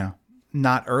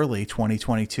 not early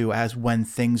 2022 as when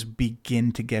things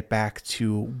begin to get back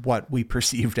to what we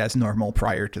perceived as normal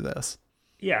prior to this.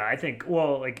 Yeah, I think,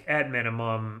 at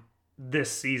minimum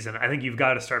this season, I think you've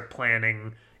got to start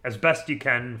planning as best you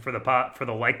can for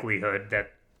the likelihood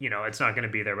that, it's not going to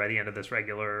be there by the end of this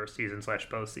regular season /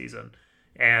 postseason.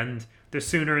 And the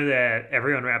sooner that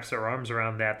everyone wraps their arms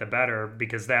around that, the better,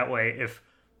 because that way, if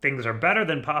things are better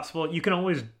than possible, you can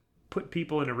always put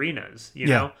people in arenas,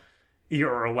 know,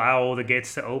 or allow the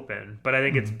gates to open. But I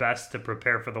think it's best to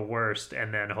prepare for the worst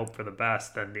and then hope for the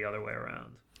best than the other way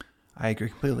around. I agree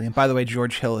completely. And by the way,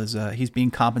 George Hill he's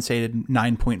being compensated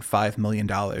 $9.5 million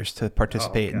to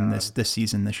participate in this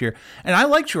season this year. And I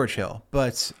like George Hill,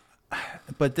 but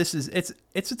this is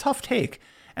it's a tough take.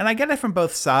 And I get it from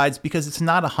both sides because it's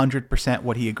not 100%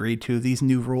 what he agreed to. These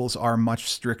new rules are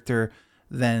much stricter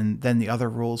than the other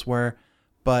rules were.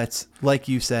 But like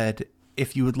you said,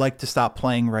 if you would like to stop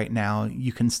playing right now,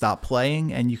 you can stop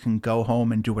playing and you can go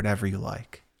home and do whatever you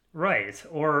like. Right.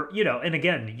 Or, and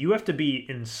again, you have to be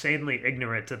insanely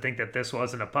ignorant to think that this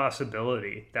wasn't a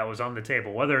possibility that was on the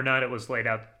table, whether or not it was laid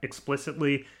out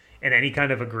explicitly in any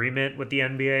kind of agreement with the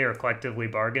NBA or collectively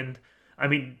bargained. I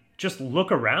mean, just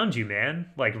look around you, man.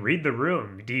 Like, read the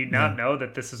room. Do you not know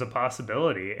that this is a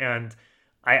possibility? And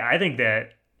I think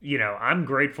that, I'm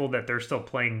grateful that they're still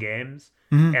playing games.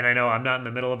 Mm-hmm. And I know I'm not in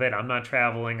the middle of it. I'm not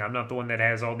traveling. I'm not the one that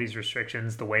has all these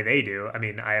restrictions the way they do. I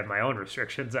mean, I have my own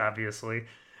restrictions, obviously.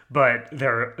 But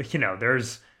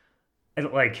there's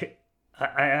like,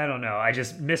 I don't know. I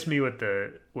just miss me with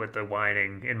the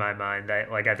whining in my mind.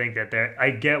 I think that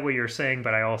I get what you're saying,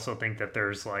 but I also think that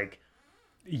there's like,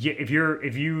 if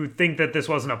you think that this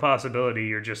wasn't a possibility,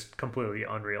 you're just completely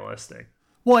unrealistic.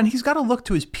 Well, and he's got to look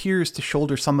to his peers to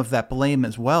shoulder some of that blame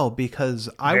as well, because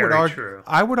I would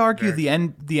argue the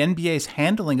NBA's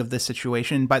handling of this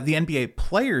situation, by the NBA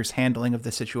players' handling of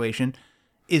this situation,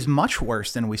 is much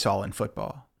worse than we saw in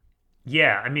football.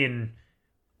 Yeah, I mean,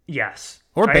 yes.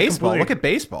 Or baseball. Look at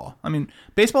baseball. I mean,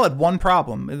 baseball had one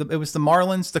problem. It was the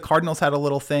Marlins. The Cardinals had a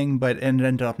little thing, but it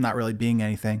ended up not really being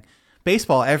anything.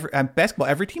 Basketball,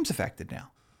 every team's affected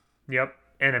now. Yep.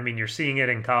 And I mean, you're seeing it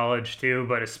in college too,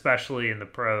 but especially in the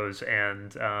pros.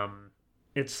 And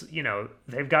it's,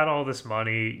 they've got all this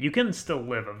money. You can still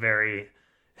live a very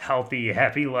healthy,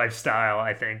 happy lifestyle,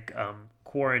 I think,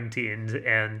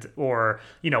 quarantined or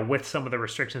with some of the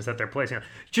restrictions that they're placing on.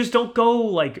 Just don't go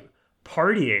like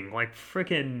partying like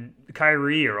freaking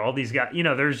Kyrie or all these guys.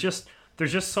 There's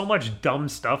just so much dumb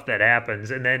stuff that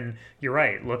happens. And then you're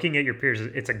right, looking at your peers,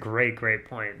 it's a great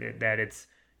point that it's,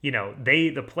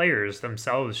 the players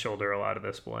themselves shoulder a lot of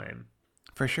this blame.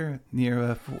 For sure.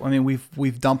 I mean,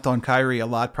 we've dumped on Kyrie a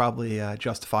lot, probably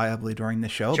justifiably during the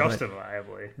show.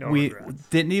 Justifiably. No we regrets.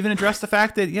 Didn't even address the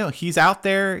fact that, he's out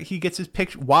there, he gets his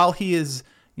picture while he is,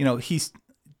 he's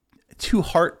too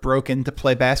heartbroken to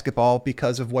play basketball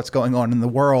because of what's going on in the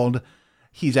world.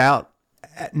 He's out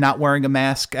not wearing a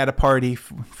mask at a party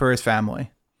for his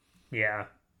family. Yeah.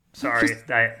 Sorry.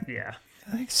 Yeah.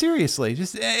 Like, seriously,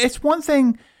 just it's one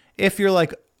thing if you're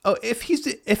like, oh, if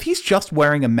he's just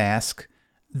wearing a mask,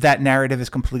 that narrative is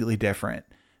completely different.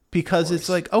 Because it's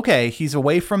like, okay, he's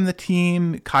away from the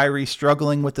team. Kyrie's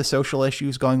struggling with the social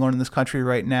issues going on in this country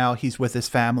right now. He's with his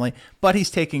family, but he's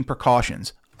taking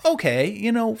precautions.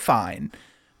 Okay, fine.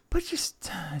 But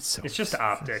just it's just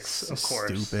optics, so of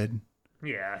course. Stupid.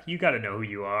 Yeah, you got to know who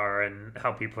you are and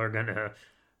how people are gonna,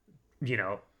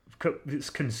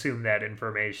 consume that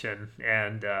information,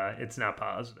 and it's not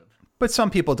positive. But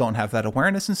some people don't have that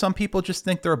awareness, and some people just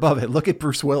think they're above it. Look at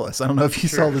Bruce Willis. I don't know if you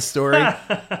saw the story.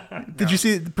 Did you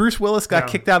see Bruce Willis got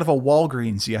kicked out of a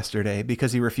Walgreens yesterday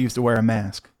because he refused to wear a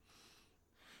mask?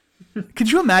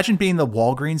 Could you imagine being the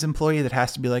Walgreens employee that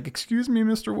has to be like, "Excuse me,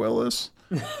 Mr. Willis,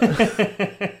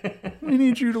 we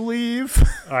need you to leave"?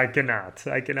 I cannot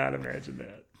imagine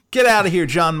that. Get out of here,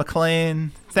 John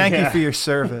McClane. Thank you for your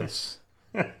service.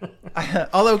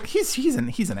 Although he's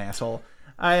an asshole.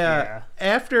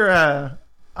 After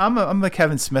I'm a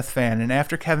Kevin Smith fan, and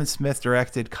after Kevin Smith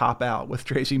directed Cop Out with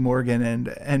Tracy Morgan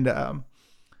and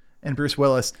Bruce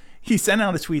Willis, he sent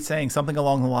out a tweet saying something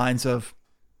along the lines of,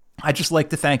 "I'd just like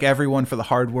to thank everyone for the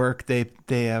hard work they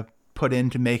put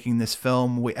into making this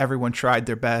film. Everyone tried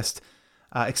their best,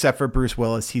 except for Bruce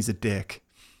Willis. He's a dick."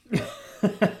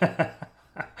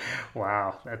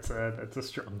 Wow, that's a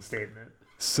strong statement.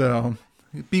 So,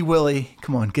 B. Willie,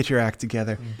 come on, get your act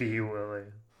together. B. Willie.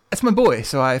 That's my boy,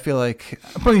 so I feel like,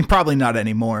 probably not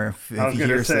anymore if he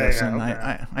hears this, and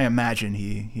okay. I imagine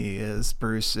he is.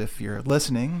 Bruce, if you're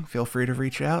listening, feel free to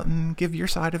reach out and give your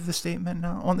side of the statement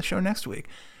on the show next week.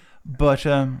 But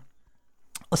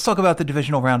let's talk about the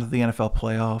divisional round of the NFL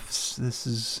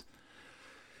playoffs.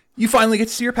 You finally get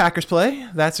to see your Packers play.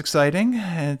 That's exciting.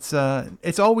 It's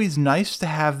always nice to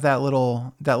have that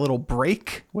little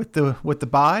break with the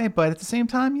bye, but at the same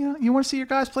time, you want to see your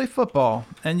guys play football,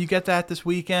 and you get that this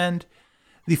weekend.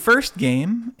 The first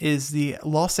game is the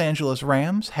Los Angeles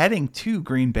Rams heading to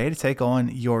Green Bay to take on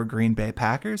your Green Bay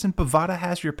Packers, and Bovada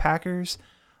has your Packers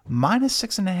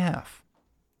 -6.5.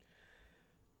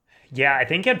 Yeah, I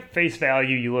think at face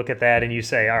value, you look at that and you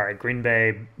say, all right, Green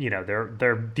Bay,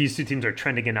 these two teams are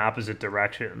trending in opposite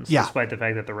directions, despite the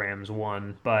fact that the Rams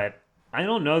won. But I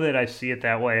don't know that I see it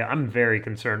that way. I'm very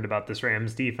concerned about this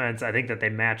Rams defense. I think that they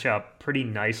match up pretty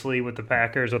nicely with the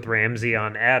Packers, with Ramsey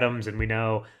on Adams, and we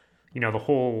know, the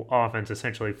whole offense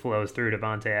essentially flows through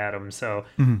Devontae Adams. So,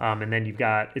 and then you've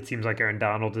got, it seems like Aaron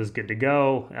Donald is good to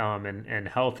go and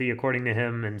healthy according to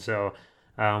him, and so.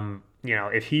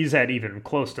 If he's at even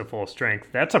close to full strength,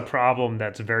 that's a problem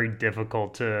that's very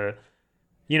difficult to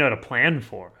plan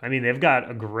for. I mean, they've got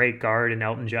a great guard in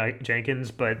Elton Jenkins,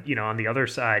 but, on the other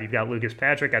side, you've got Lucas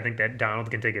Patrick. I think that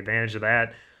Donald can take advantage of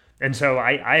that. And so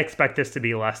I expect this to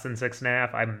be less than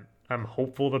 6.5. I'm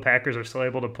hopeful the Packers are still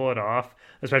able to pull it off,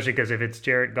 especially because if it's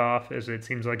Jared Goff, as it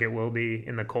seems like it will be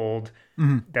in the cold,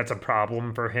 that's a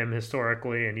problem for him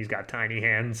historically, and he's got tiny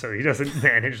hands, so he doesn't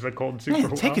manage the cold super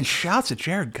well. Taking shots at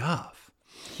Jared Goff.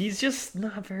 He's just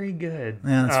not very good.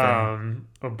 Yeah, that's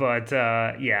fair. But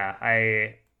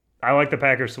I like the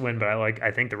Packers to win, but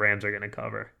I think the Rams are going to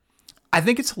cover. I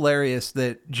think it's hilarious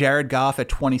that Jared Goff at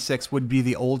 26 would be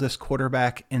the oldest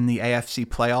quarterback in the AFC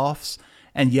playoffs,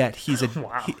 and yet he's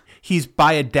he's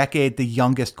by a decade the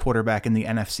youngest quarterback in the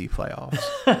NFC playoffs.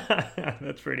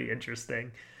 That's pretty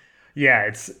interesting. Yeah,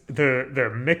 it's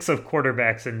the mix of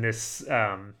quarterbacks in this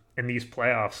in these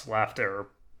playoffs left are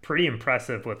pretty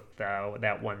impressive, with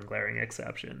that one glaring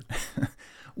exception.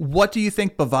 What do you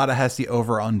think Bovada has the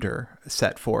over/under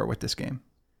set for with this game?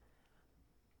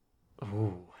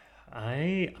 Ooh,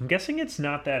 I'm guessing it's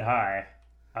not that high.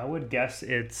 I would guess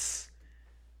it's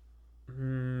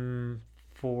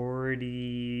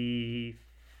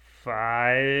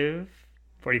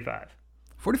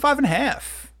 45 and a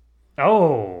half.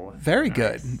 Oh, very nice.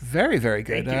 Good. Very, very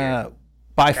good. Gotta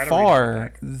By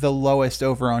far the lowest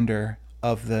over/under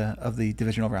of the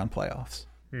divisional round playoffs.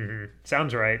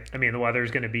 Sounds right. I mean, the weather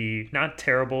is going to be not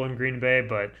terrible in Green Bay,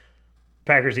 but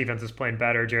Packers defense is playing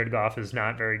better. Jared Goff is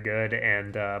not very good,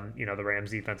 and the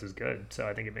Rams defense is good. So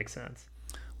I think it makes sense.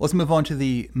 Let's move on to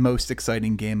the most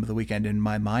exciting game of the weekend in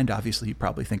my mind. Obviously, you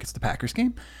probably think it's the Packers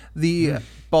game. The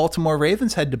Baltimore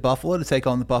Ravens head to Buffalo to take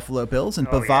on the Buffalo Bills, and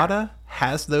Bovada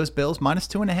has those Bills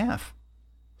 -2.5.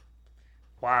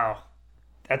 Wow,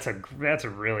 that's a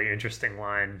really interesting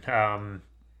line.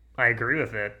 I agree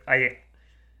with it.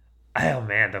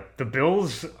 The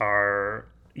Bills are,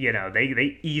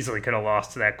 they easily could have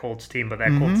lost to that Colts team, but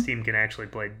that Colts team can actually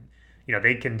play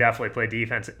they can definitely play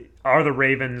defense. Are the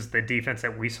Ravens the defense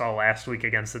that we saw last week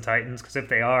against the Titans? Because if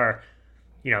they are,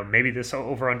 maybe this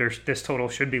over-under, this total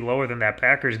should be lower than that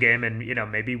Packers game, and,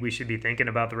 maybe we should be thinking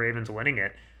about the Ravens winning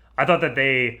it. I thought that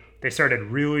they started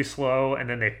really slow, and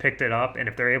then they picked it up, and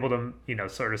if they're able to,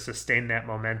 sort of sustain that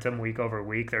momentum week over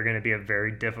week, they're going to be a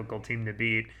very difficult team to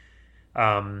beat.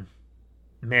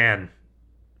 Man,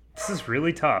 this is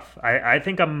really tough. I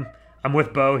think I'm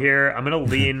with Bo here. I'm going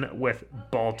to lean with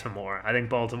Baltimore. I think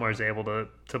Baltimore is able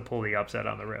to pull the upset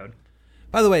on the road.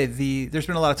 By the way, there's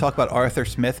been a lot of talk about Arthur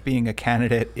Smith being a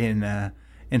candidate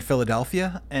in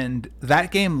Philadelphia, and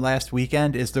that game last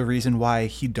weekend is the reason why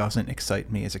he doesn't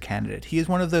excite me as a candidate. He is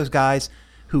one of those guys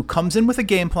who comes in with a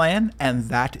game plan, and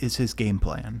that is his game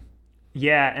plan.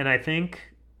 Yeah, and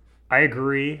I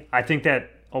agree. I think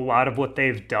that a lot of what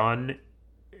they've done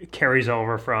carries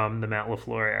over from the Matt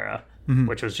LaFleur era,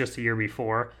 which was just a year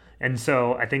before. And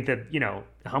so I think that,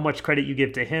 how much credit you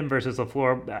give to him versus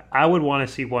LaFleur, I would want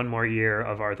to see one more year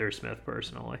of Arthur Smith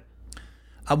personally.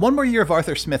 One more year of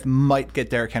Arthur Smith might get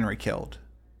Derrick Henry killed.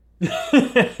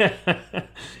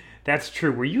 That's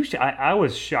true. Were you? I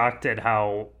was shocked at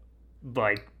how,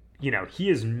 he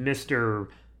is Mr.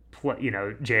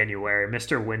 January,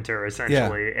 Mr. Winter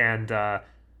essentially, and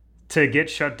to get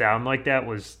shut down like that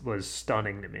was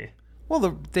stunning to me.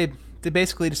 Well, they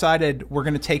basically decided we're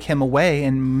going to take him away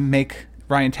and make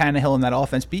Ryan Tannehill in that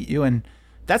offense beat you, and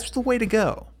that's the way to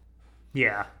go.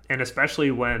 Yeah, and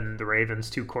especially when the Ravens'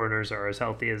 two corners are as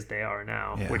healthy as they are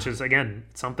now, which is, again,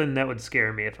 something that would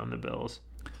scare me if I'm the Bills.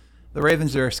 The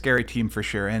Ravens are a scary team for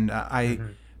sure, and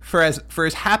for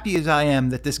as happy as I am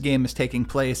that this game is taking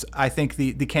place, I think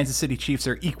the Kansas City Chiefs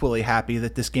are equally happy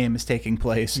that this game is taking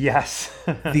place. Yes.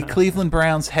 The Cleveland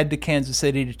Browns head to Kansas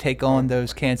City to take on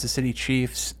those Kansas City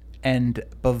Chiefs, and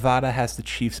Bovada has the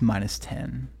Chiefs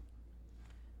 -10.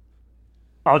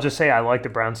 I'll just say I like the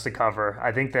Browns to cover.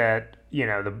 I think that,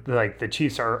 the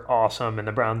Chiefs are awesome, and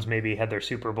the Browns maybe had their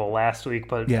Super Bowl last week,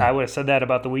 but I would have said that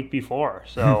about the week before.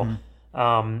 So,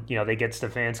 they get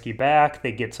Stefanski back.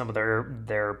 They get some of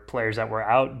their players that were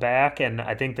out back, and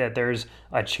I think that there's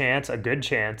a good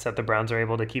chance, that the Browns are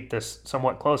able to keep this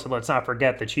somewhat close. And let's not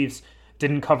forget, the Chiefs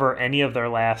didn't cover any of their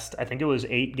last, I think it was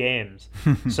 8 games.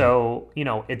 So,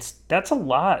 that's a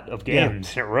lot of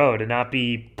games in a row to not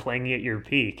be playing at your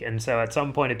peak. And so at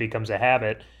some point it becomes a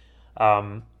habit.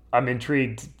 I'm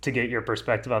intrigued to get your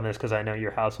perspective on this because I know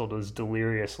your household was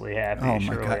deliriously happy on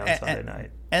Sunday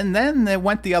night. And then they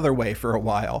went the other way for a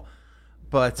while.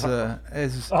 But I'll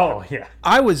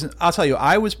tell you,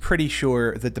 I was pretty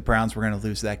sure that the Browns were going to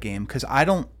lose that game because I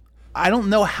don't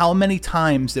know how many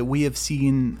times that we have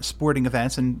seen sporting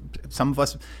events, and some of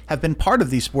us have been part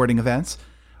of these sporting events,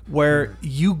 where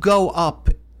you go up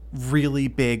really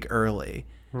big early.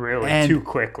 Really, and too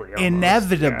quickly. Almost.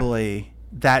 Inevitably,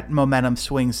 that momentum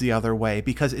swings the other way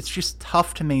because it's just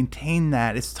tough to maintain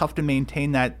that. It's tough to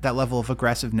maintain that level of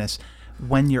aggressiveness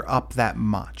when you're up that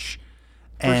much.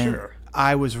 For sure.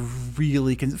 I was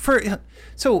really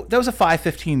so that was a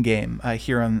 5:15 game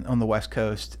here on the West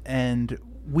Coast, and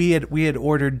we had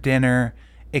ordered dinner.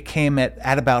 It came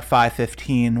at about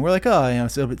 5:15. We're like,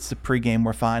 so it's the pregame.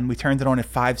 We're fine. We turned it on at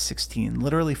 5:16,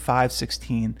 literally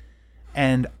 5:16,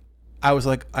 and I was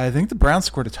like, I think the Browns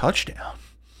scored a touchdown.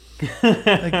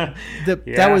 They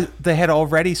had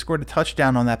already scored a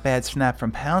touchdown on that bad snap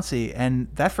from Pouncey, and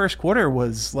that first quarter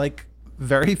was like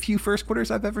very few first quarters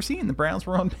I've ever seen. The Browns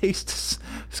were on pace to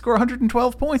score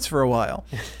 112 points for a while.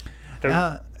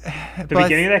 The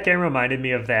beginning of that game reminded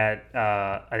me of that,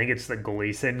 I think it's the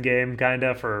Gleason game kind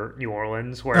of for New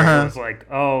Orleans, where it was like,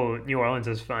 New Orleans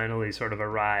has finally sort of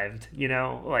arrived,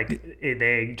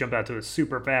 they jumped out to a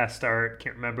super fast start.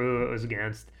 Can't remember who it was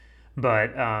against,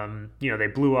 but, they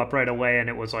blew up right away, and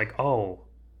it was like,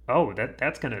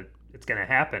 it's going to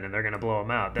happen, and they're going to blow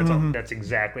them out. That's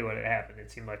exactly what had happened,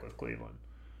 it seemed like, with Cleveland.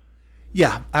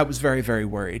 Yeah, I was very, very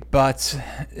worried. But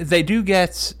they do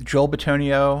get Joel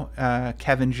Bitonio,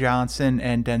 Kevin Johnson,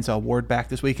 and Denzel Ward back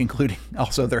this week, including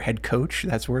also their head coach.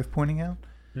 That's worth pointing out.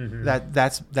 Mm-hmm.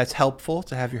 That's helpful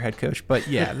to have your head coach. But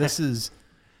yeah, this is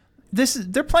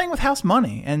they're playing with house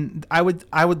money, and I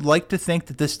would like to think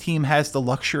that this team has the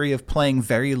luxury of playing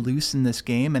very loose in this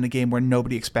game, in a game where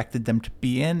nobody expected them to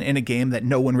be in a game that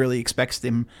no one really expects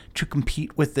them to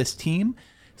compete with this team.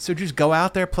 So just go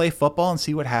out there, play football, and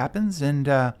see what happens. And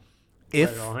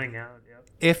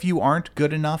if you aren't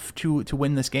good enough to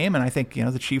win this game, and I think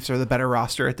the Chiefs are the better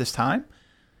roster at this time,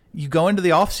 you go into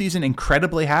the offseason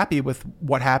incredibly happy with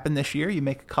what happened this year. You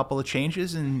make a couple of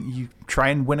changes, and you try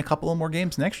and win a couple of more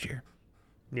games next year.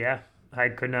 Yeah, I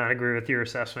could not agree with your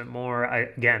assessment more. I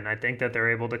think that they're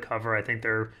able to cover. I think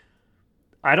they're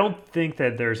I don't think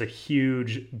that there's a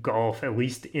huge gulf, at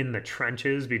least in the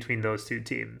trenches, between those two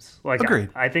teams. Like, Agreed.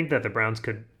 I think that the Browns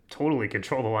could totally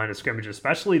control the line of scrimmage,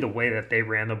 especially the way that they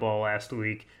ran the ball last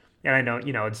week. And I know,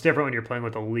 it's different when you're playing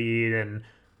with a lead, and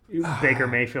Baker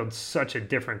Mayfield's such a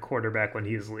different quarterback when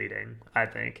he's leading, I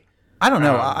think. I don't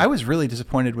know. I was really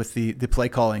disappointed with the play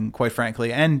calling, quite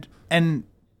frankly. And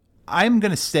I'm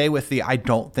going to stay with I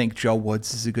don't think Joe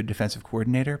Woods is a good defensive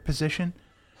coordinator position.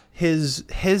 His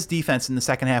defense in the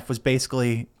second half was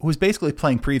basically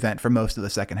playing prevent for most of the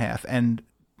second half. And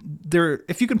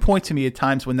if you can point to me at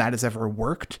times when that has ever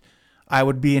worked, I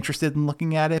would be interested in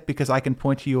looking at it, because I can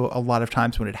point to you a lot of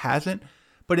times when it hasn't.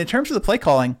 But in terms of the play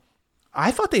calling,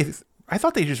 I thought they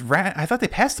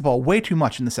passed the ball way too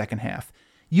much in the second half.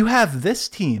 You have this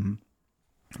team.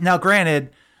 Now, granted,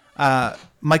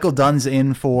 Michael Dunn's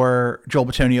in for Joel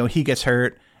Bitonio. He gets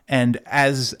hurt. And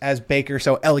as Baker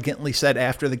so elegantly said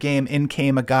after the game, in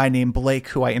came a guy named Blake,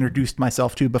 who I introduced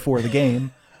myself to before the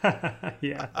game.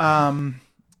 Yeah.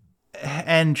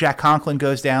 And Jack Conklin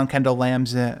goes down. Kendall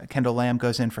Lamb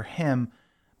goes in for him.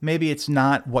 Maybe it's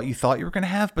not what you thought you were going to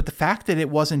have, but the fact that it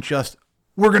wasn't just,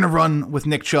 we're going to run with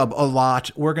Nick Chubb a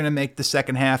lot, we're going to make the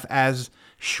second half as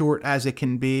short as it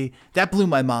can be, that blew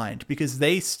my mind, because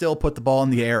they still put the ball in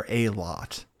the air a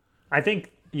lot. I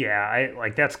think,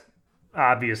 that's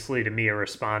obviously to me a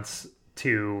response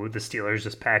to the Steelers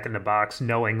just packing the box,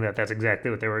 knowing that that's exactly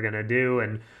what they were going to do.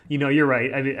 And, you're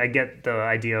right. I mean, I get the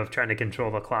idea of trying to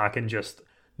control the clock and just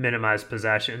minimize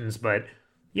possessions, but,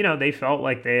 they felt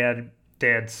like they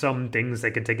had some things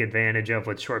they could take advantage of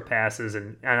with short passes,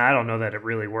 and I don't know that it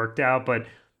really worked out, but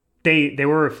they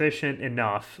were efficient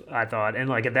enough, I thought. And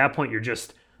at that point,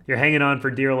 you're hanging on for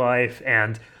dear life.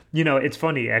 And, it's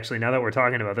funny, actually, now that we're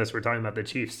talking about this, we're talking about the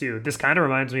Chiefs too. This kind of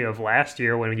reminds me of last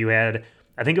year when you had,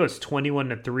 I think it was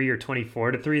 21-3 or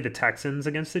 24-3, the Texans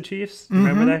against the Chiefs. Mm-hmm.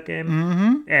 Remember that game?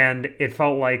 Mm-hmm. And it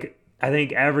felt like, I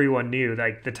think everyone knew,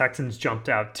 the Texans jumped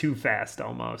out too fast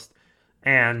almost.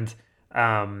 And,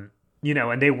 and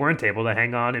they weren't able to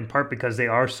hang on, in part because they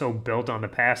are so built on the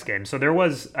pass game. So there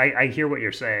was, I hear what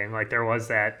you're saying, there was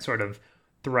that sort of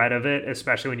threat of it,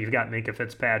 especially when you've got Minkah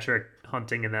Fitzpatrick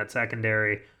hunting in that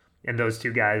secondary, and those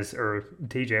two guys, or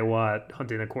TJ Watt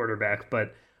hunting the quarterback. But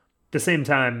at the same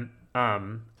time,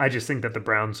 I just think that the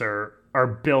Browns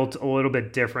are built a little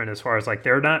bit different as far as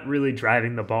they're not really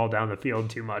driving the ball down the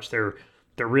field too much. They're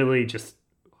really just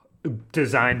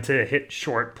designed to hit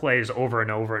short plays over and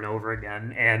over and over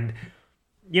again. And,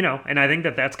 and I think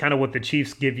that that's kind of what the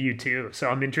Chiefs give you too. So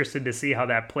I'm interested to see how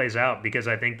that plays out, because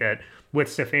I think that with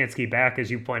Stefanski back,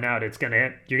 as you point out, you're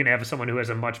going to have someone who has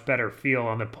a much better feel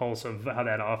on the pulse of how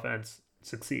that offense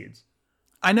succeeds.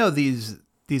 I know these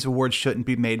awards shouldn't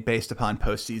be made based upon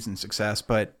postseason success,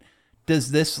 but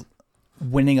does this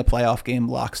winning a playoff game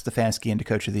lock Stefanski into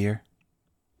Coach of the Year?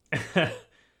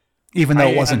 Even though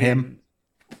it wasn't him?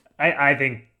 I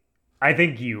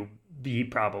think he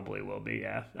probably will be,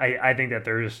 yeah. I think that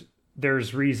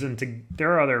there's reason to,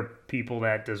 there are other people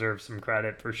that deserve some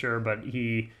credit for sure, but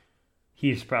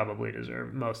he's probably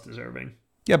most deserving.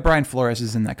 Yeah, Brian Flores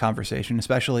is in that conversation,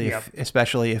 especially if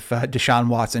Deshaun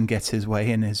Watson gets his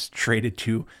way and is traded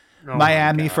to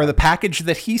Miami for the package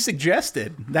that he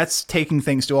suggested. That's taking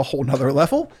things to a whole nother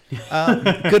level.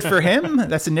 Good for him.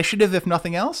 That's initiative, if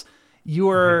nothing else.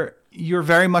 You're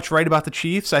very much right about the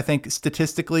Chiefs. I think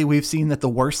statistically, we've seen that the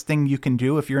worst thing you can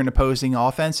do if you're an opposing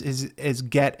offense is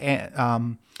get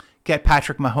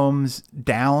Patrick Mahomes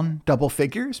down double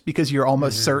figures, because you're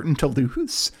almost certain to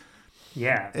lose.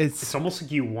 Yeah, it's almost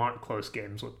like you want close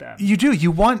games with them. You do.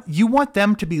 You want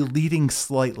them to be leading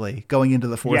slightly going into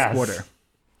the fourth quarter.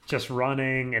 Just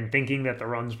running and thinking that the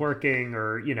run's working,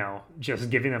 or just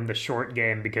giving them the short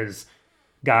game, because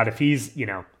God, if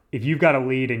you've got a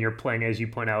lead and you're playing, as you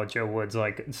point out with Joe Woods,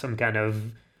 some kind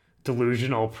of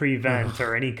delusional prevent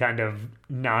or any kind of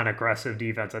non-aggressive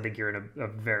defense, I think you're in a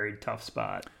very tough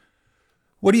spot.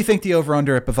 What do you think the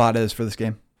over-under at Bovada is for this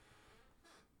game?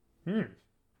 I'm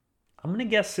going to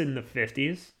guess in the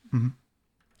 50s. Mm-hmm.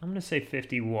 I'm going to say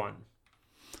 51.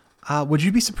 Would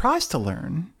you be surprised to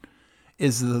learn,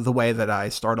 is the way that I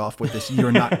start off with this,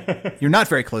 you're not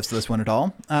very close to this one at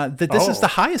all, that this is the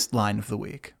highest line of the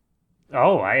week.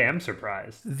 Oh, I am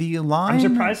surprised. The line... I'm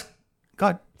surprised. Go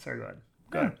ahead. Sorry,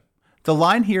 go ahead. The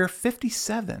line here,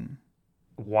 57.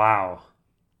 Wow.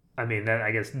 I mean, that,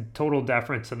 I guess, total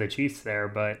deference to the Chiefs there,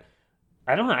 but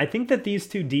I don't know. I think that these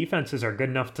two defenses are good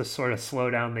enough to sort of slow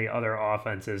down the other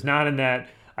offenses. Not in that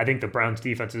I think the Browns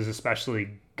defense is especially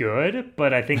good,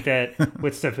 but I think that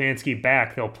with Stefanski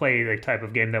back, they'll play the type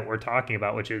of game that we're talking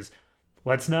about, which is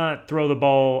let's not throw the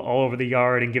ball all over the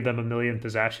yard and give them a million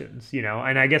possessions, you know?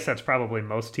 And I guess that's probably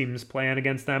most teams playing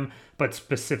against them, but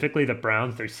specifically the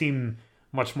Browns, they seem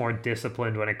much more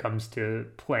disciplined when it comes to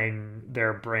playing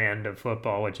their brand of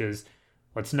football, which is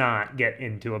let's not get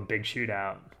into a big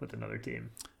shootout with another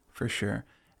team. For sure.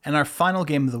 And our final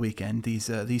game of the weekend, these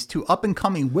two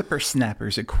up-and-coming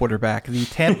whippersnappers at quarterback, the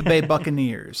Tampa Bay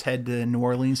Buccaneers, head to New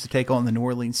Orleans to take on the New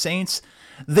Orleans Saints.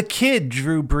 The kid,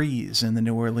 Drew Brees, and the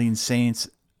New Orleans Saints.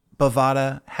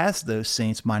 Bovada has those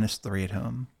Saints -3 at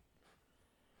home.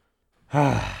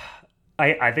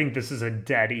 I think this is a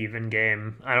dead even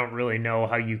game. I don't really know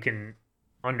how you can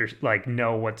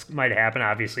know what might happen.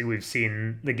 Obviously, we've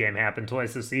seen the game happen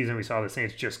twice this season. We saw the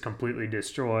Saints just completely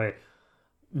destroy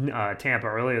Tampa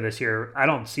earlier this year. I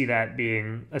don't see that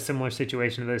being a similar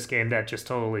situation to this game. That just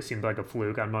totally seemed like a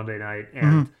fluke on Monday night.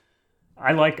 And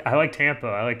I like Tampa.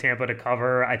 I like Tampa to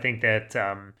cover. I think that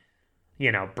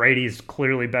Brady's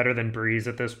clearly better than Breeze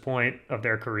at this point of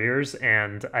their careers,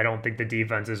 and I don't think the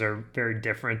defenses are very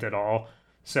different at all.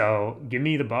 So give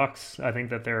me the Bucs. I think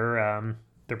that they're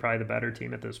probably the better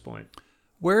team at this point.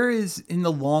 Where is, in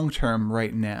the long term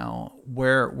right now,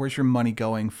 where's your money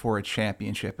going for a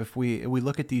championship? If we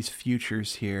look at these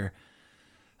futures here,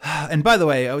 and by the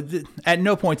way, at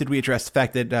no point did we address the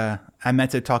fact that I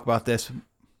meant to talk about this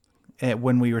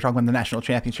when we were talking about the national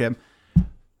championship.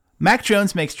 Mac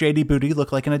Jones makes J.D. Booty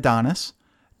look like an Adonis.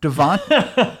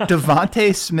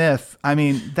 Devontae Smith, I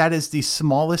mean, that is the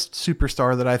smallest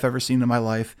superstar that I've ever seen in my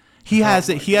life. He has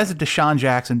a Deshaun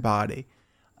Jackson body.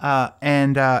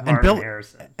 And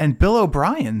Bill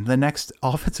O'Brien, the next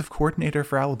offensive coordinator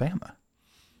for Alabama.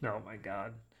 Oh my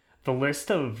God. The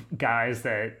list of guys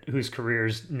whose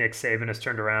careers Nick Saban has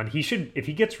turned around, he should, if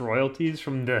he gets royalties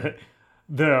from the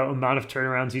amount of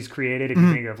turnarounds he's created, if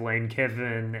you think of Lane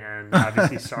Kiffin and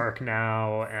obviously Sark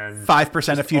now and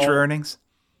 5% of future earnings.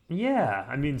 Yeah,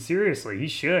 I mean, seriously, he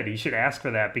should ask for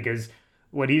that, because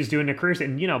what he's doing to careers,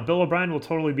 and Bill O'Brien will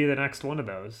totally be the next one of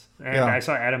those. And I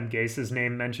saw Adam Gase's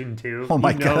name mentioned too. Oh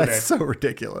my God, that's so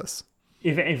ridiculous.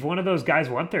 If one of those guys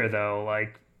went there though,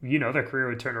 their career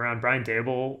would turn around. Brian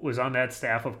Daboll was on that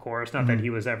staff, of course. Not that he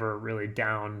was ever really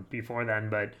down before then,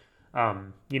 but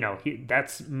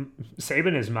that's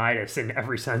Saban is Midas in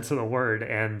every sense of the word,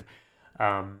 and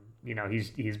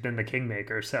he's been the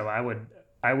kingmaker. So I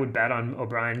would bet on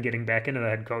O'Brien getting back into the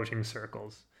head coaching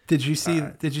circles. Did you see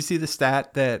the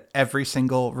stat that every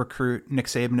single recruit Nick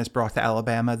Saban has brought to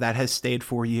Alabama that has stayed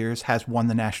 4 years has won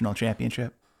the national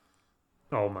championship?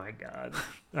 Oh my God.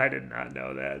 I did not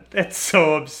know that. That's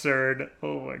so absurd.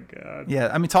 Oh my God. Yeah,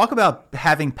 I mean, talk about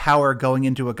having power going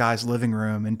into a guy's living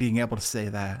room and being able to say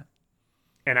that.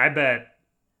 And I bet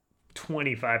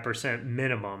 25%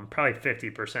 minimum, probably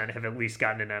 50% have at least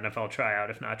gotten an NFL tryout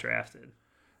if not drafted.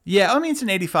 Yeah, I mean, it's an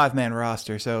 85-man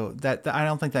roster, so that I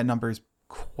don't think that number is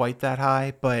quite that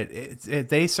high, but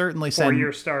they certainly send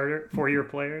 4-year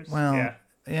players. Well,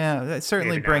 yeah, that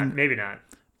certainly maybe not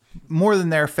more than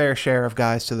their fair share of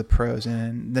guys to the pros,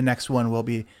 and the next one will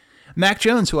be Mac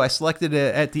Jones, who I selected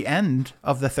at the end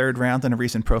of the third round in a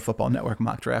recent Pro Football Network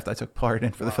mock draft I took part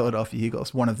in for the Philadelphia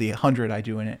Eagles, one of the 100 I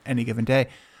do in any given day.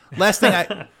 I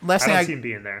don't see him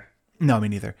being there. No, me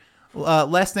neither.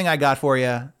 Last thing I got for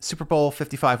you, Super Bowl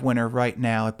 55 winner right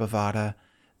now at Bovada.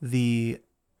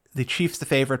 The Chiefs the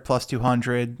favorite plus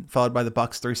 200, followed by the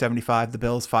Bucks 375, the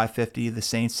Bills 550, the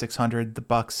Saints 600, the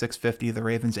Bucks 650, the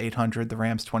Ravens 800, the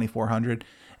Rams 2400,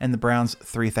 and the Browns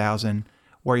 3000.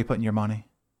 Where are you putting your money?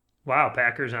 Wow,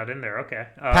 Packers not in there. Okay.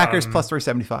 Packers plus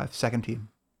 375, second team.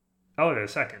 Oh, they're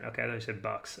second. Okay, I thought you said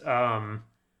Bucks.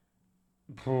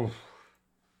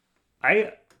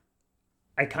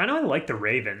 I kind of like the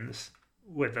Ravens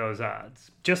with those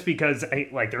odds, just because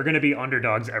they're going to be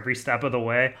underdogs every step of the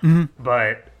way,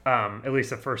 but at least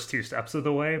the first two steps of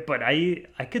the way. But I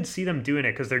could see them doing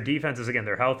it because their defense is, again,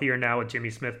 they're healthier now with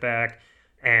Jimmy Smith back,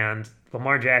 and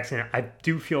Lamar Jackson, I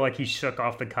do feel like he shook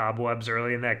off the cobwebs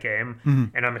early in that game,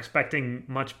 and I'm expecting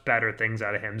much better things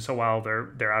out of him. So while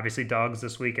they're obviously dogs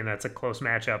this week and that's a close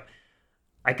matchup,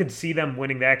 I could see them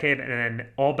winning that game, and then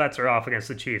all bets are off against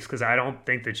the Chiefs because I don't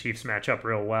think the Chiefs match up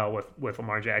real well with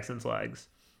Lamar Jackson's legs.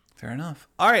 Fair enough.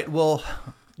 All right, well,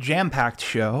 jam-packed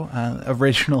show.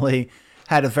 Originally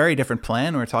had a very different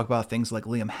plan. We were talking about things like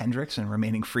Liam Hendricks and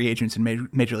remaining free agents in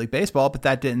Major League Baseball, but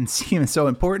that didn't seem so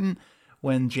important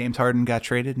when James Harden got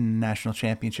traded and the national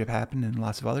championship happened and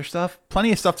lots of other stuff.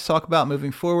 Plenty of stuff to talk about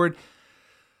moving forward.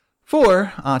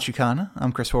 For Aunt Chicana,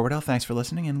 I'm Chris Horwedel. Thanks for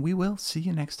listening, and we will see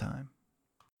you next time.